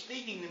are you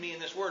speaking to me in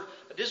this Word?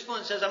 A discipline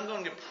that says, I'm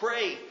going to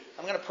pray.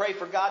 I'm going to pray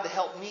for God to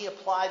help me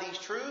apply these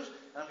truths.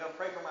 And I'm going to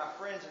pray for my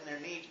friends and their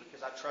needs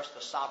because I trust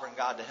the sovereign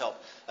God to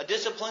help. A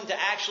discipline to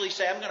actually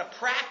say, I'm going to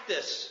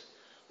practice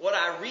what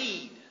I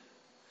read.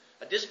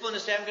 A discipline to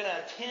say, I'm going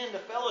to attend a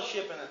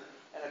fellowship and a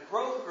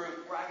growth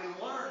group where I can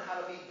learn how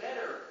to be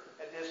better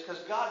at this, because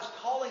God's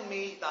calling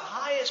me. The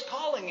highest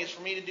calling is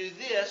for me to do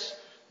this,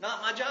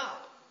 not my job.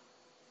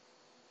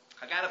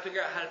 I got to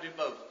figure out how to do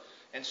both.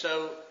 And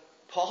so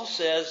Paul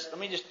says, let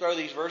me just throw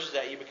these verses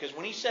at you, because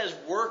when he says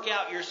work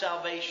out your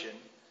salvation,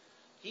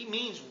 he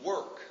means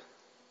work.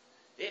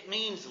 It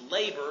means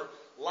labor,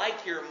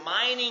 like you're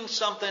mining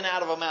something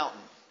out of a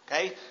mountain.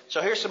 Okay?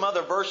 So here's some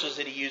other verses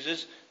that he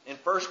uses. In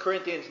 1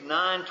 Corinthians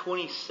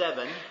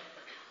 9:27,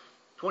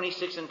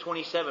 26 and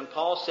 27,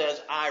 Paul says,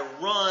 I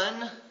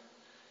run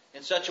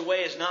in such a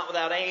way as not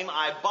without aim.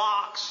 I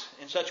box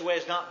in such a way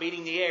as not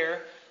beating the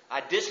air.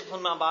 I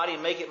discipline my body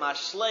and make it my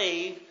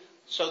slave,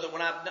 so that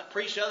when I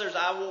preach to others,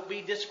 I will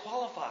be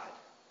disqualified.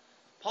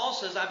 Paul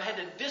says, I've had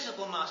to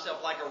discipline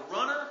myself like a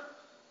runner,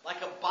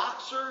 like a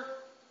boxer.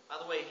 By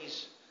the way,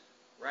 he's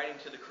writing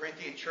to the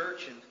Corinthian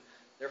church, and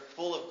they're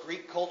full of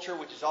Greek culture,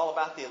 which is all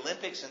about the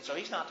Olympics. And so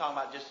he's not talking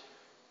about just,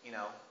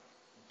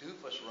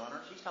 doofus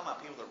runners. He's talking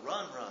about people that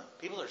run.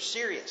 People that are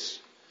serious.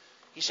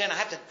 He's saying I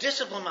have to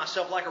discipline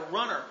myself like a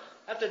runner.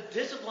 I have to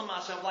discipline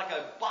myself like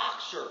a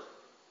boxer,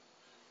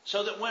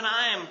 so that when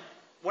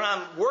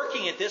I'm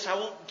working at this, I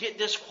won't get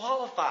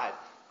disqualified.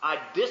 I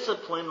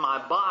discipline my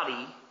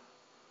body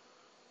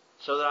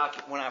so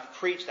that when I've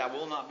preached, I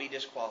will not be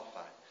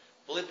disqualified.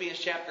 Philippians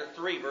chapter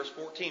 3, verse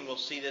 14. We'll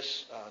see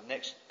this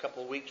next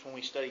couple of weeks when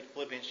we study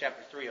Philippians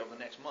chapter 3 over the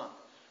next month.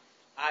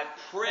 I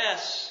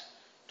press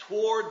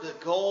toward the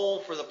goal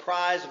for the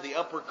prize of the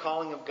upward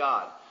calling of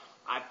God.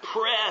 I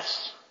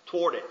press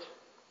toward it.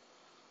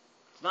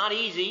 It's not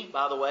easy,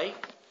 by the way.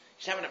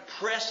 He's having to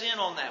press in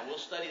on that. We'll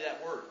study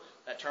that word,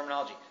 that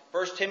terminology.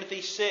 1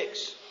 Timothy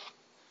 6.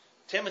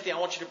 Timothy, I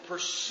want you to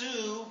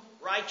pursue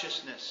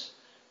righteousness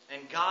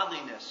and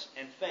godliness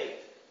and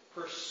faith.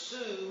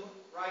 Pursue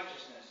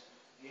righteousness.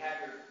 If you have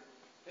your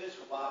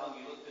physical Bible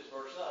and you look this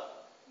verse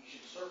up, you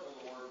should circle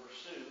the word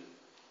pursue.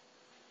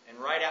 And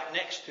write out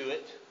next to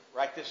it,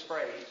 write this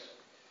phrase,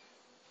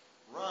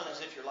 run as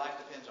if your life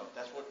depends on it.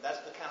 That's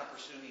the kind of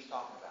pursuit he's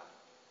talking about.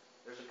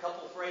 There's a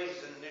couple of phrases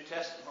in the New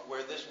Testament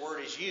where this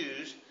word is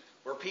used,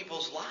 where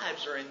people's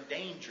lives are in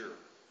danger.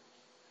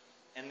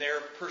 And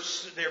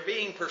they're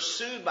being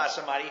pursued by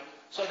somebody,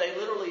 so they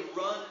literally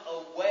run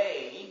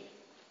away.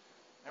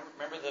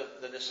 Remember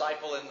the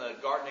disciple in the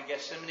Garden of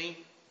Gethsemane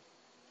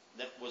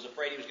that was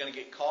afraid he was going to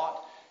get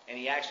caught, and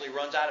he actually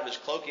runs out of his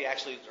cloak. He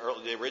actually,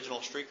 the original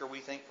streaker, we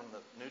think, from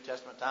the New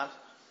Testament times,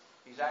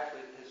 his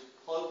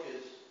cloak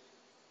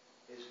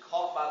is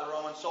caught by the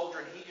Roman soldier,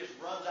 and he just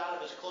runs out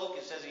of his cloak.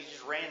 It says he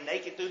just ran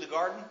naked through the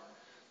garden.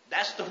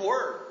 That's the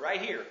word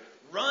right here.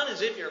 Run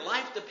as if your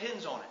life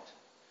depends on it.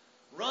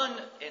 Run,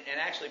 and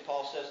actually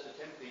Paul says to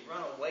Timothy,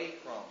 run away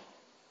from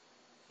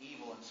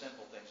evil and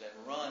sinful things,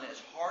 and run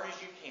as hard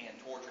as you can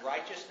towards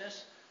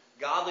righteousness,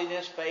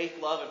 godliness, faith,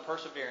 love, and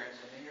perseverance.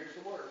 And then here's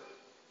the word.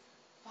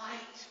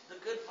 Fight the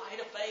good fight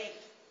of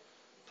faith.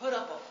 Put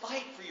up a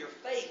fight for your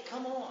faith.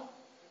 Come on.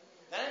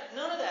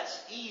 None of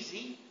that's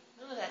easy.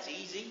 None of that's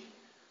easy.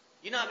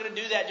 You're not going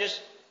to do that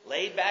just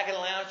laid back in a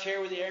lounge chair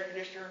with the air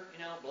conditioner,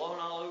 blowing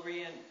all over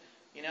you,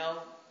 and,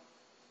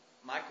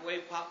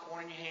 microwave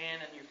popcorn in your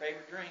hand and your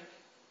favorite drink.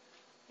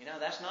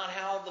 That's not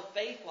how the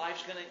faith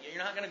life's going to...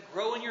 You're not going to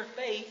grow in your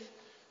faith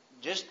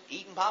just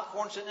eating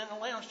popcorn sitting in a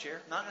lounge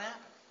chair. Not going to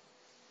happen.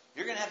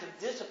 You're going to have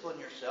to discipline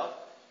yourself.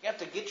 You have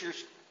to get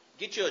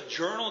you a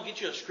journal,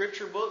 get you a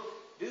scripture book,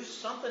 do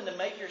something to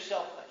make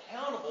yourself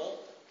accountable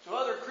to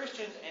other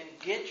Christians and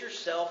get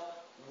yourself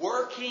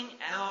working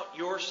out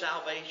your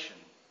salvation.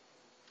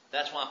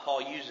 That's why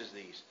Paul uses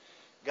these.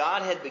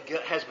 God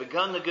has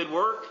begun the good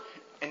work,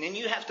 and then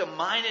you have to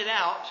mine it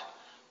out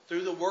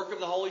through the work of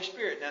the Holy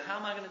Spirit. Now, how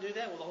am I going to do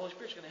that? Well, the Holy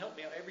Spirit's going to help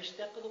me out every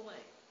step of the way.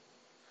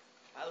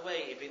 By the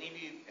way, if any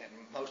of you, and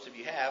most of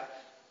you have,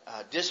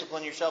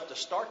 discipline yourself to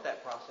start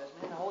that process,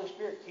 man, the Holy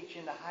Spirit kicks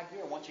you into high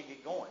gear once you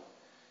get going.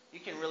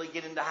 You can really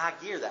get into high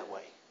gear that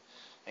way.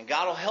 And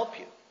God will help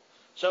you.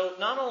 So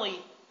not only,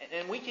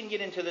 and we can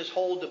get into this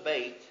whole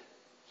debate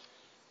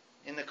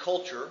in the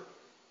culture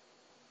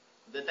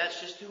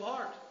that's just too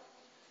hard.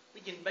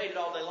 We can debate it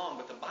all day long,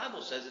 but the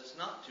Bible says it's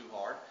not too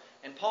hard.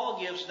 And Paul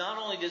gives, not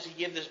only does he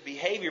give this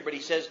behavior, but he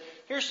says,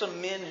 here's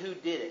some men who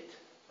did it.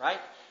 Right?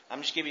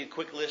 I'm just giving you a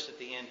quick list at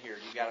the end here.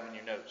 You got them in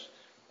your notes.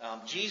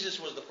 Jesus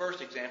was the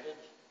first example.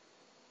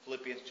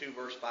 Philippians 2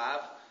 verse 5.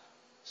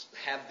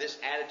 Have this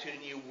attitude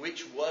in you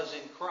which was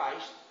in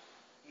Christ.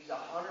 He's 100%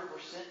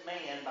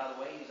 man, by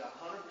the way. He's 100%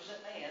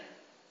 man.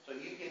 So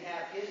you can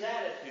have his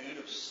attitude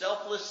of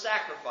selfless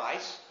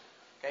sacrifice.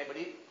 Okay, but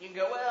you can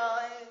go, well,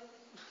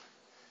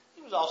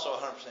 he was also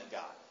 100%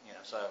 God.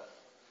 So I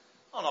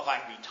don't know if I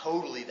can be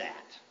totally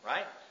that,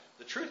 right?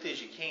 The truth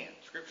is you can,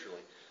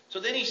 scripturally. So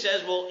then he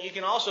says, well, you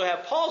can also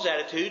have Paul's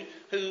attitude,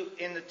 who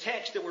in the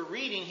text that we're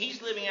reading,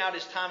 he's living out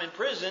his time in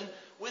prison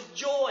with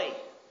joy.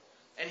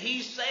 And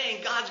he's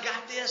saying, God's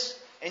got this.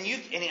 And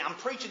I'm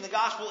preaching the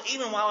gospel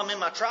even while I'm in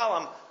my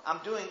trial. I'm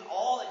doing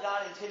all that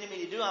God intended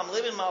me to do. I'm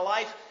living my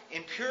life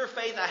in pure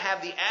faith. I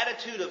have the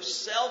attitude of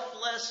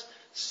selfless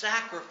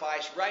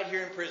sacrifice right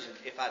here in prison.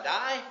 If I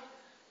die,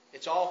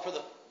 it's all for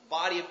the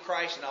body of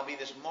Christ, and I'll be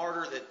this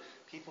martyr that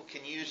people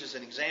can use as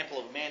an example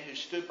of a man who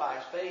stood by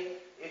his faith.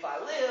 If I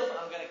live,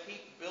 I'm going to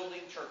keep building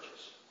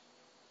churches.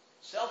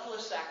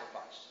 Selfless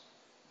sacrifice.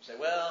 You say,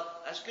 well,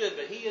 that's good,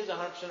 but he is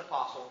 100%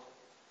 apostle.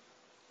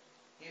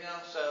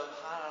 So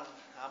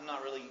I'm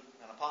not really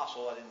an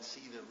apostle. I didn't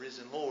see the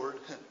risen Lord.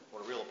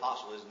 What a real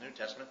apostle is in the New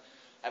Testament.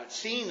 I haven't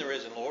seen the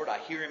risen Lord. I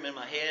hear him in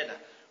my head. I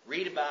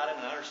read about him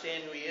and I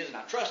understand who he is and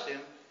I trust him.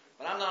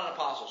 But I'm not an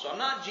apostle. So I'm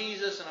not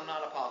Jesus and I'm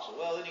not an apostle.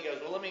 Well, then he goes,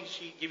 well, let me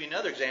give you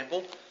another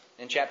example.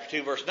 In chapter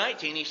 2, verse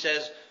 19, he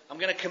says, I'm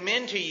going to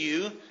commend to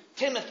you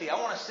Timothy.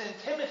 I want to send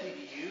Timothy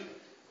to you.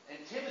 And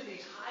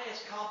Timothy's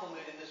highest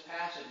compliment in this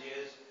passage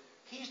is,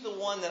 he's the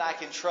one that I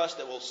can trust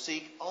that will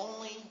seek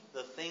only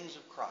the things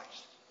of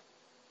Christ.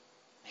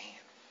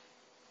 Man,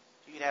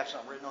 if you could have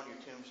something written on your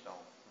tombstone,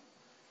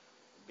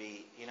 it'd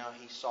be,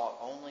 he sought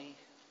only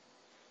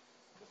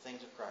the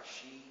things of Christ.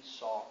 She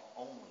sought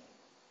only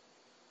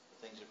the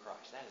things of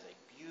Christ. That is a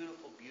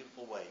beautiful,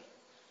 beautiful way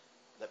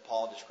that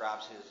Paul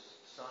describes his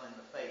son in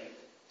the faith,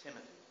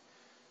 Timothy.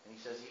 And he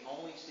says he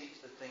only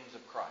seeks the things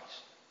of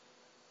Christ.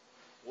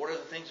 What are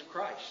the things of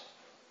Christ?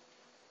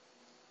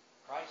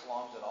 Christ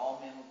longs that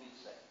all men will be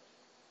saved.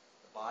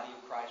 The body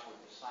of Christ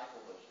would disciple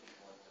those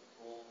people into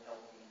full,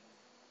 healthy,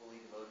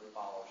 fully devoted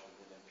followers who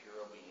live in pure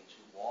obedience,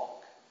 who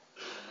walk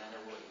in the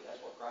manner worthy.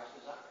 That's what Christ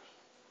desires.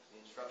 It's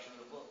the instruction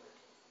of the book.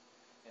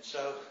 And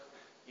so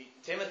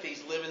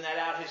Timothy's living that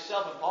out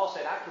himself. And Paul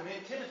said, I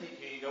commend Timothy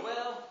to you. You go,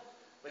 well,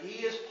 but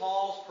he is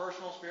Paul's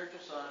personal spiritual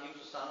son. He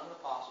was a son of an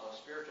apostle, a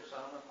spiritual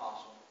son of an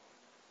apostle.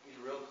 He's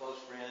a real close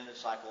friend and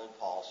disciple of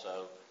Paul.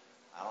 So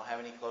I don't have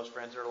any close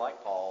friends that are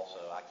like Paul, so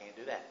I can't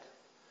do that.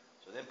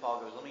 So then Paul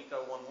goes, let me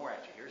throw one more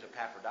at you. Here's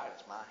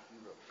Epaphroditus, my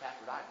hero.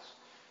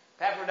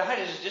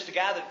 Epaphroditus is just a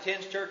guy that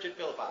attends church at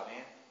Philippi,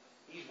 man.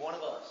 He's one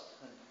of us.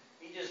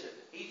 He's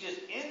just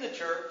in the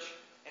church,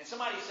 and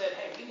somebody said,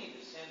 hey, we need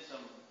to send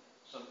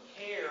some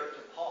care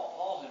to Paul.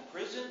 Paul's in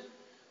prison.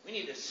 We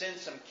need to send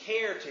some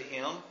care to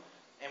him,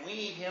 and we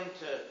need him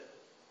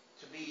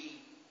to be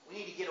We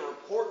need to get a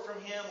report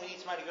from him. We need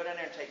somebody to go down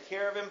there and take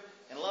care of him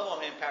and love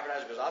on him.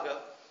 Epaphroditus goes, I'll go.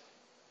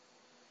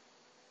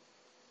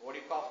 What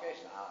are your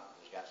qualifications? I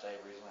just got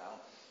saved recently. I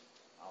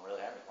don't really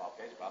have any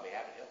qualifications. Probably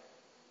happy to help.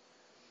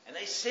 And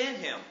they send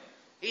him.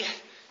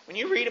 When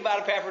you read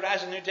about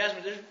Epaphroditus in the New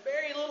Testament, there's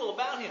very little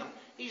about him.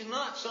 He's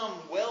not some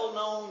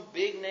well-known,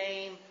 big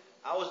name.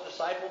 I was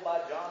discipled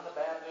by John the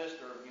Baptist,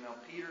 or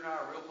Peter and I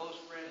are real close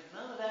friends.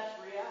 None of that's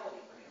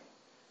reality for him.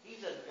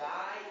 He's a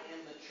guy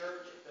in the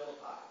church at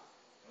Philippi.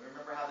 And we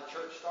remember how the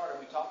church started.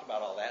 We talked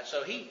about all that.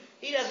 So he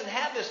doesn't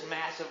have this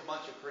massive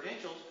bunch of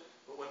credentials.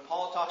 But when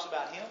Paul talks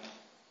about him,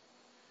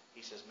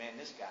 he says, man,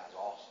 this guy's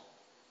awesome.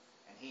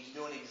 And he's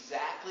doing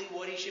exactly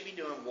what he should be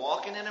doing,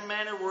 walking in a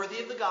manner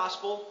worthy of the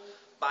gospel,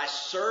 by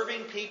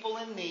serving people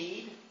in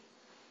need,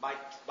 by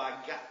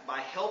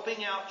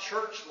helping out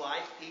church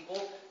life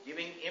people,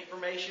 giving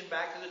information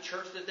back to the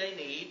church that they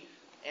need.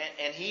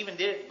 And he even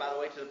did it, by the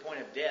way, to the point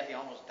of death. He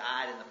almost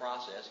died in the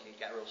process. He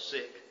got real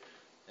sick.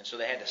 And so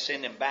they had to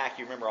send him back.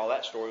 You remember all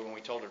that story when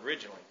we told it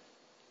originally.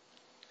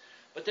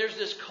 But there's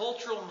this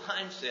cultural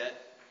mindset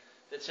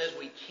that says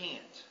we can't.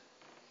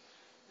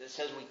 It's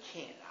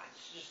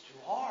just too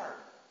hard.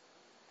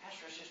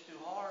 Pastor, it's just too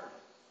hard.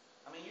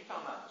 I mean, you're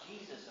talking about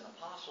Jesus and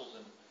apostles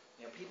and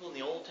people in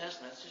the Old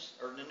Testament,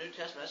 or the New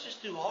Testament. That's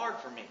just too hard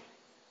for me.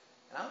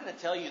 And I'm going to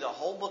tell you the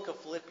whole book of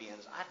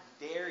Philippians. I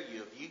dare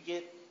you, if you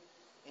get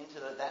into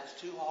that's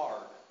too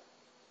hard,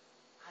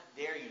 I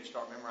dare you to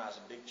start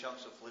memorizing big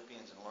chunks of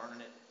Philippians and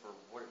learning it for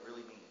what it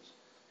really means.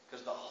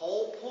 Because the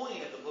whole point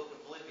of the book of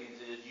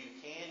Philippians is you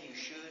can, you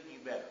should, you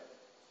better.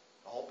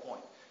 The whole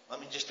point. Let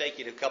me just take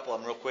you to a couple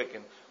of them real quick,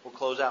 and we'll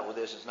close out with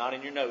this. It's not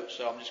in your notes,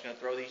 so I'm just going to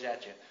throw these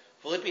at you.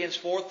 Philippians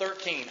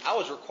 4:13. I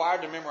was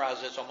required to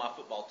memorize this on my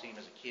football team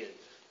as a kid.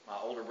 My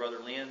older brother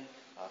Lynn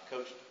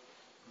coached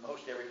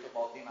most every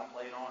football team I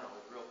played on, or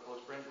was real close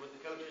friends with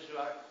the coaches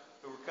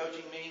who were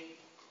coaching me.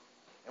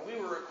 And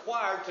we were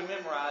required to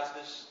memorize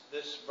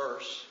this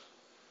verse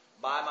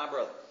by my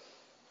brother.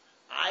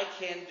 I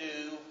can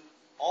do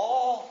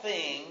all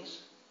things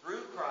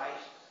through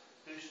Christ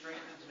who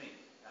strengthens me.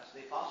 That's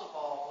the Apostle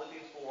Paul,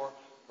 Philippians 4,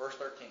 verse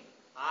 13.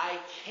 I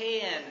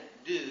can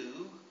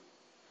do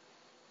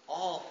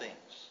all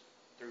things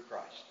through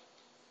Christ.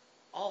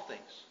 All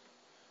things.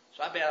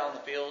 So I'd be out on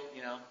the field,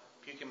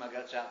 puking my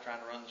guts out trying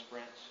to run the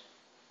sprints.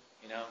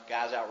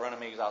 Guys outrunning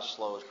me because I was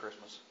slow as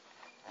Christmas.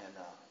 And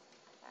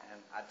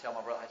I'd tell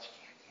my brother, I just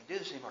can't do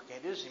this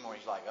anymore.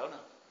 He's like, oh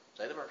no,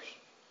 say the verse.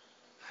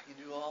 I can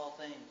do all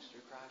things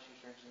through Christ who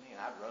strengthens me.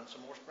 And I'd run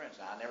some more sprints.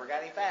 Now, I never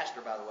got any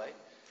faster, by the way.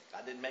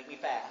 God didn't make me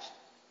fast.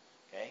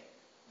 Okay?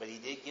 But He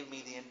did give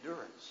me the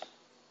endurance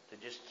to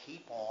just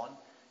keep on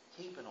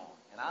keeping on.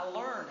 And I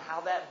learned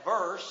how that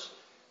verse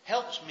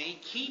helps me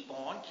keep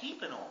on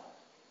keeping on.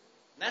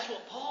 And that's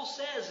what Paul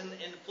says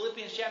in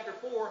Philippians chapter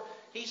 4.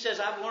 He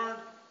says, I've learned,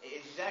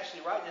 he's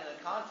actually writing in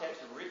the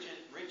context of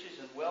riches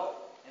and wealth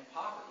and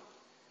poverty.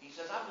 He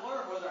says, I've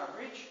learned whether I'm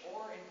rich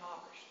or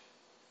impoverished.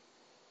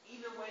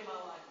 Either way my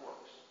life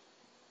works.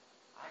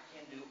 I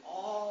can do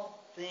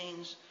all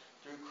things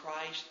through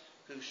Christ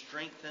who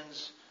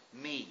strengthens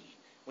me.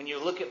 When you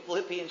look at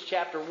Philippians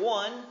chapter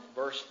 1,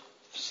 verse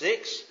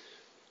 6,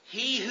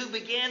 He who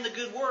began the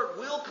good work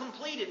will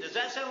complete it. Does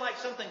that sound like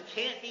something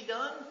can't be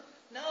done?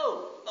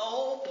 No. The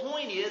whole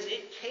point is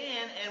it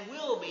can and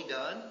will be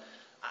done.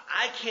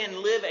 I can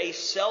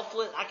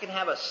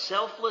have a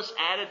selfless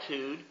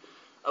attitude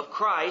of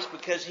Christ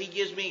because He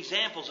gives me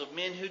examples of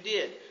men who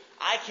did.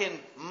 I can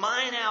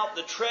mine out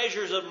the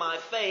treasures of my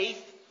faith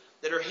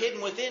that are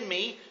hidden within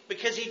me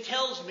because He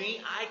tells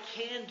me I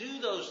can do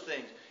those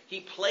things. He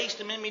placed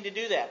them in me to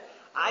do that.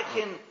 I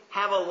can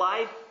have a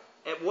life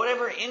at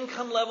whatever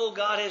income level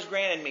God has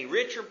granted me,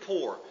 rich or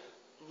poor,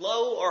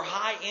 low or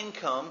high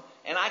income,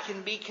 and I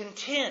can be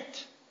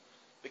content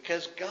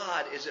because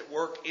God is at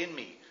work in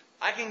me.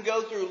 I can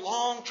go through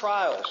long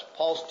trials.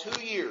 Paul's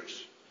 2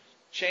 years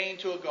chained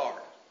to a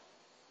guard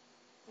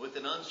with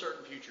an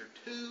uncertain future.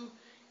 2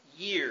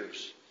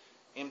 years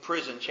in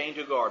prison chained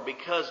to a guard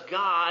because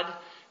God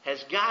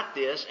has got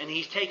this and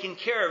He's taken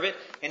care of it,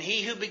 and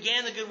He who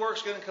began the good work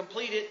is going to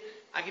complete it.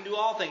 I can do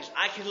all things.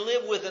 I can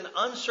live with an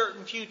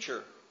uncertain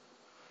future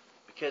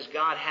because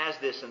God has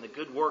this and the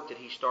good work that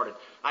He started.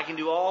 I can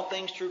do all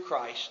things through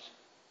Christ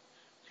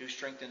who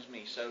strengthens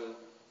me. So,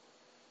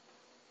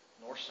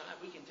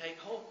 Northside, we can take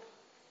hope.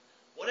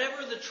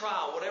 Whatever the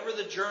trial, whatever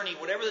the journey,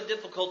 whatever the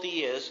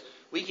difficulty is,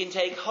 we can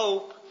take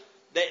hope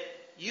that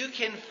you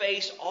can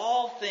face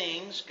all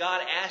things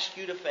God asks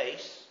you to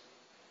face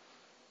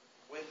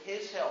with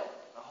His help.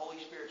 The Holy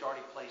Spirit's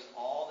already placed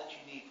all that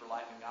you need for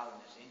life and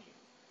godliness in you.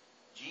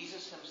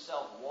 Jesus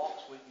Himself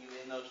walks with you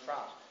in those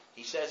trials.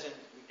 He says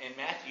in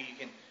Matthew,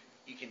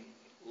 you can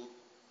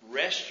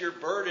rest your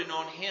burden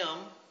on Him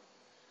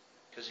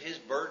because His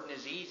burden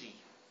is easy.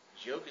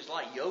 His yoke is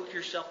light. Yoke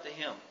yourself to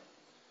Him.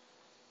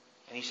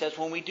 And He says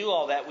when we do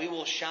all that, we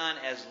will shine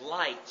as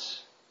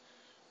lights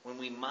when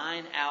we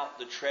mine out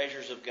the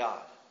treasures of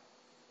God.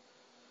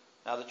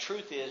 Now the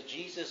truth is,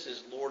 Jesus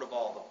is Lord of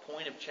all. The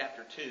point of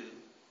chapter 2,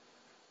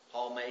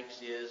 Paul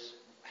makes, is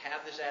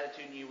have this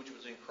attitude in you which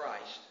was in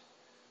Christ,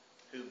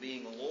 who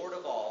being Lord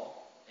of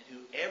all, and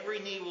who every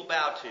knee will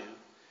bow to,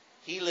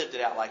 He lived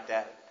it out like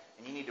that.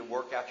 And you need to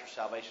work out your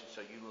salvation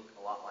so you look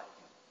a lot like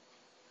Him.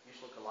 You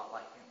just look a lot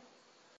like Him.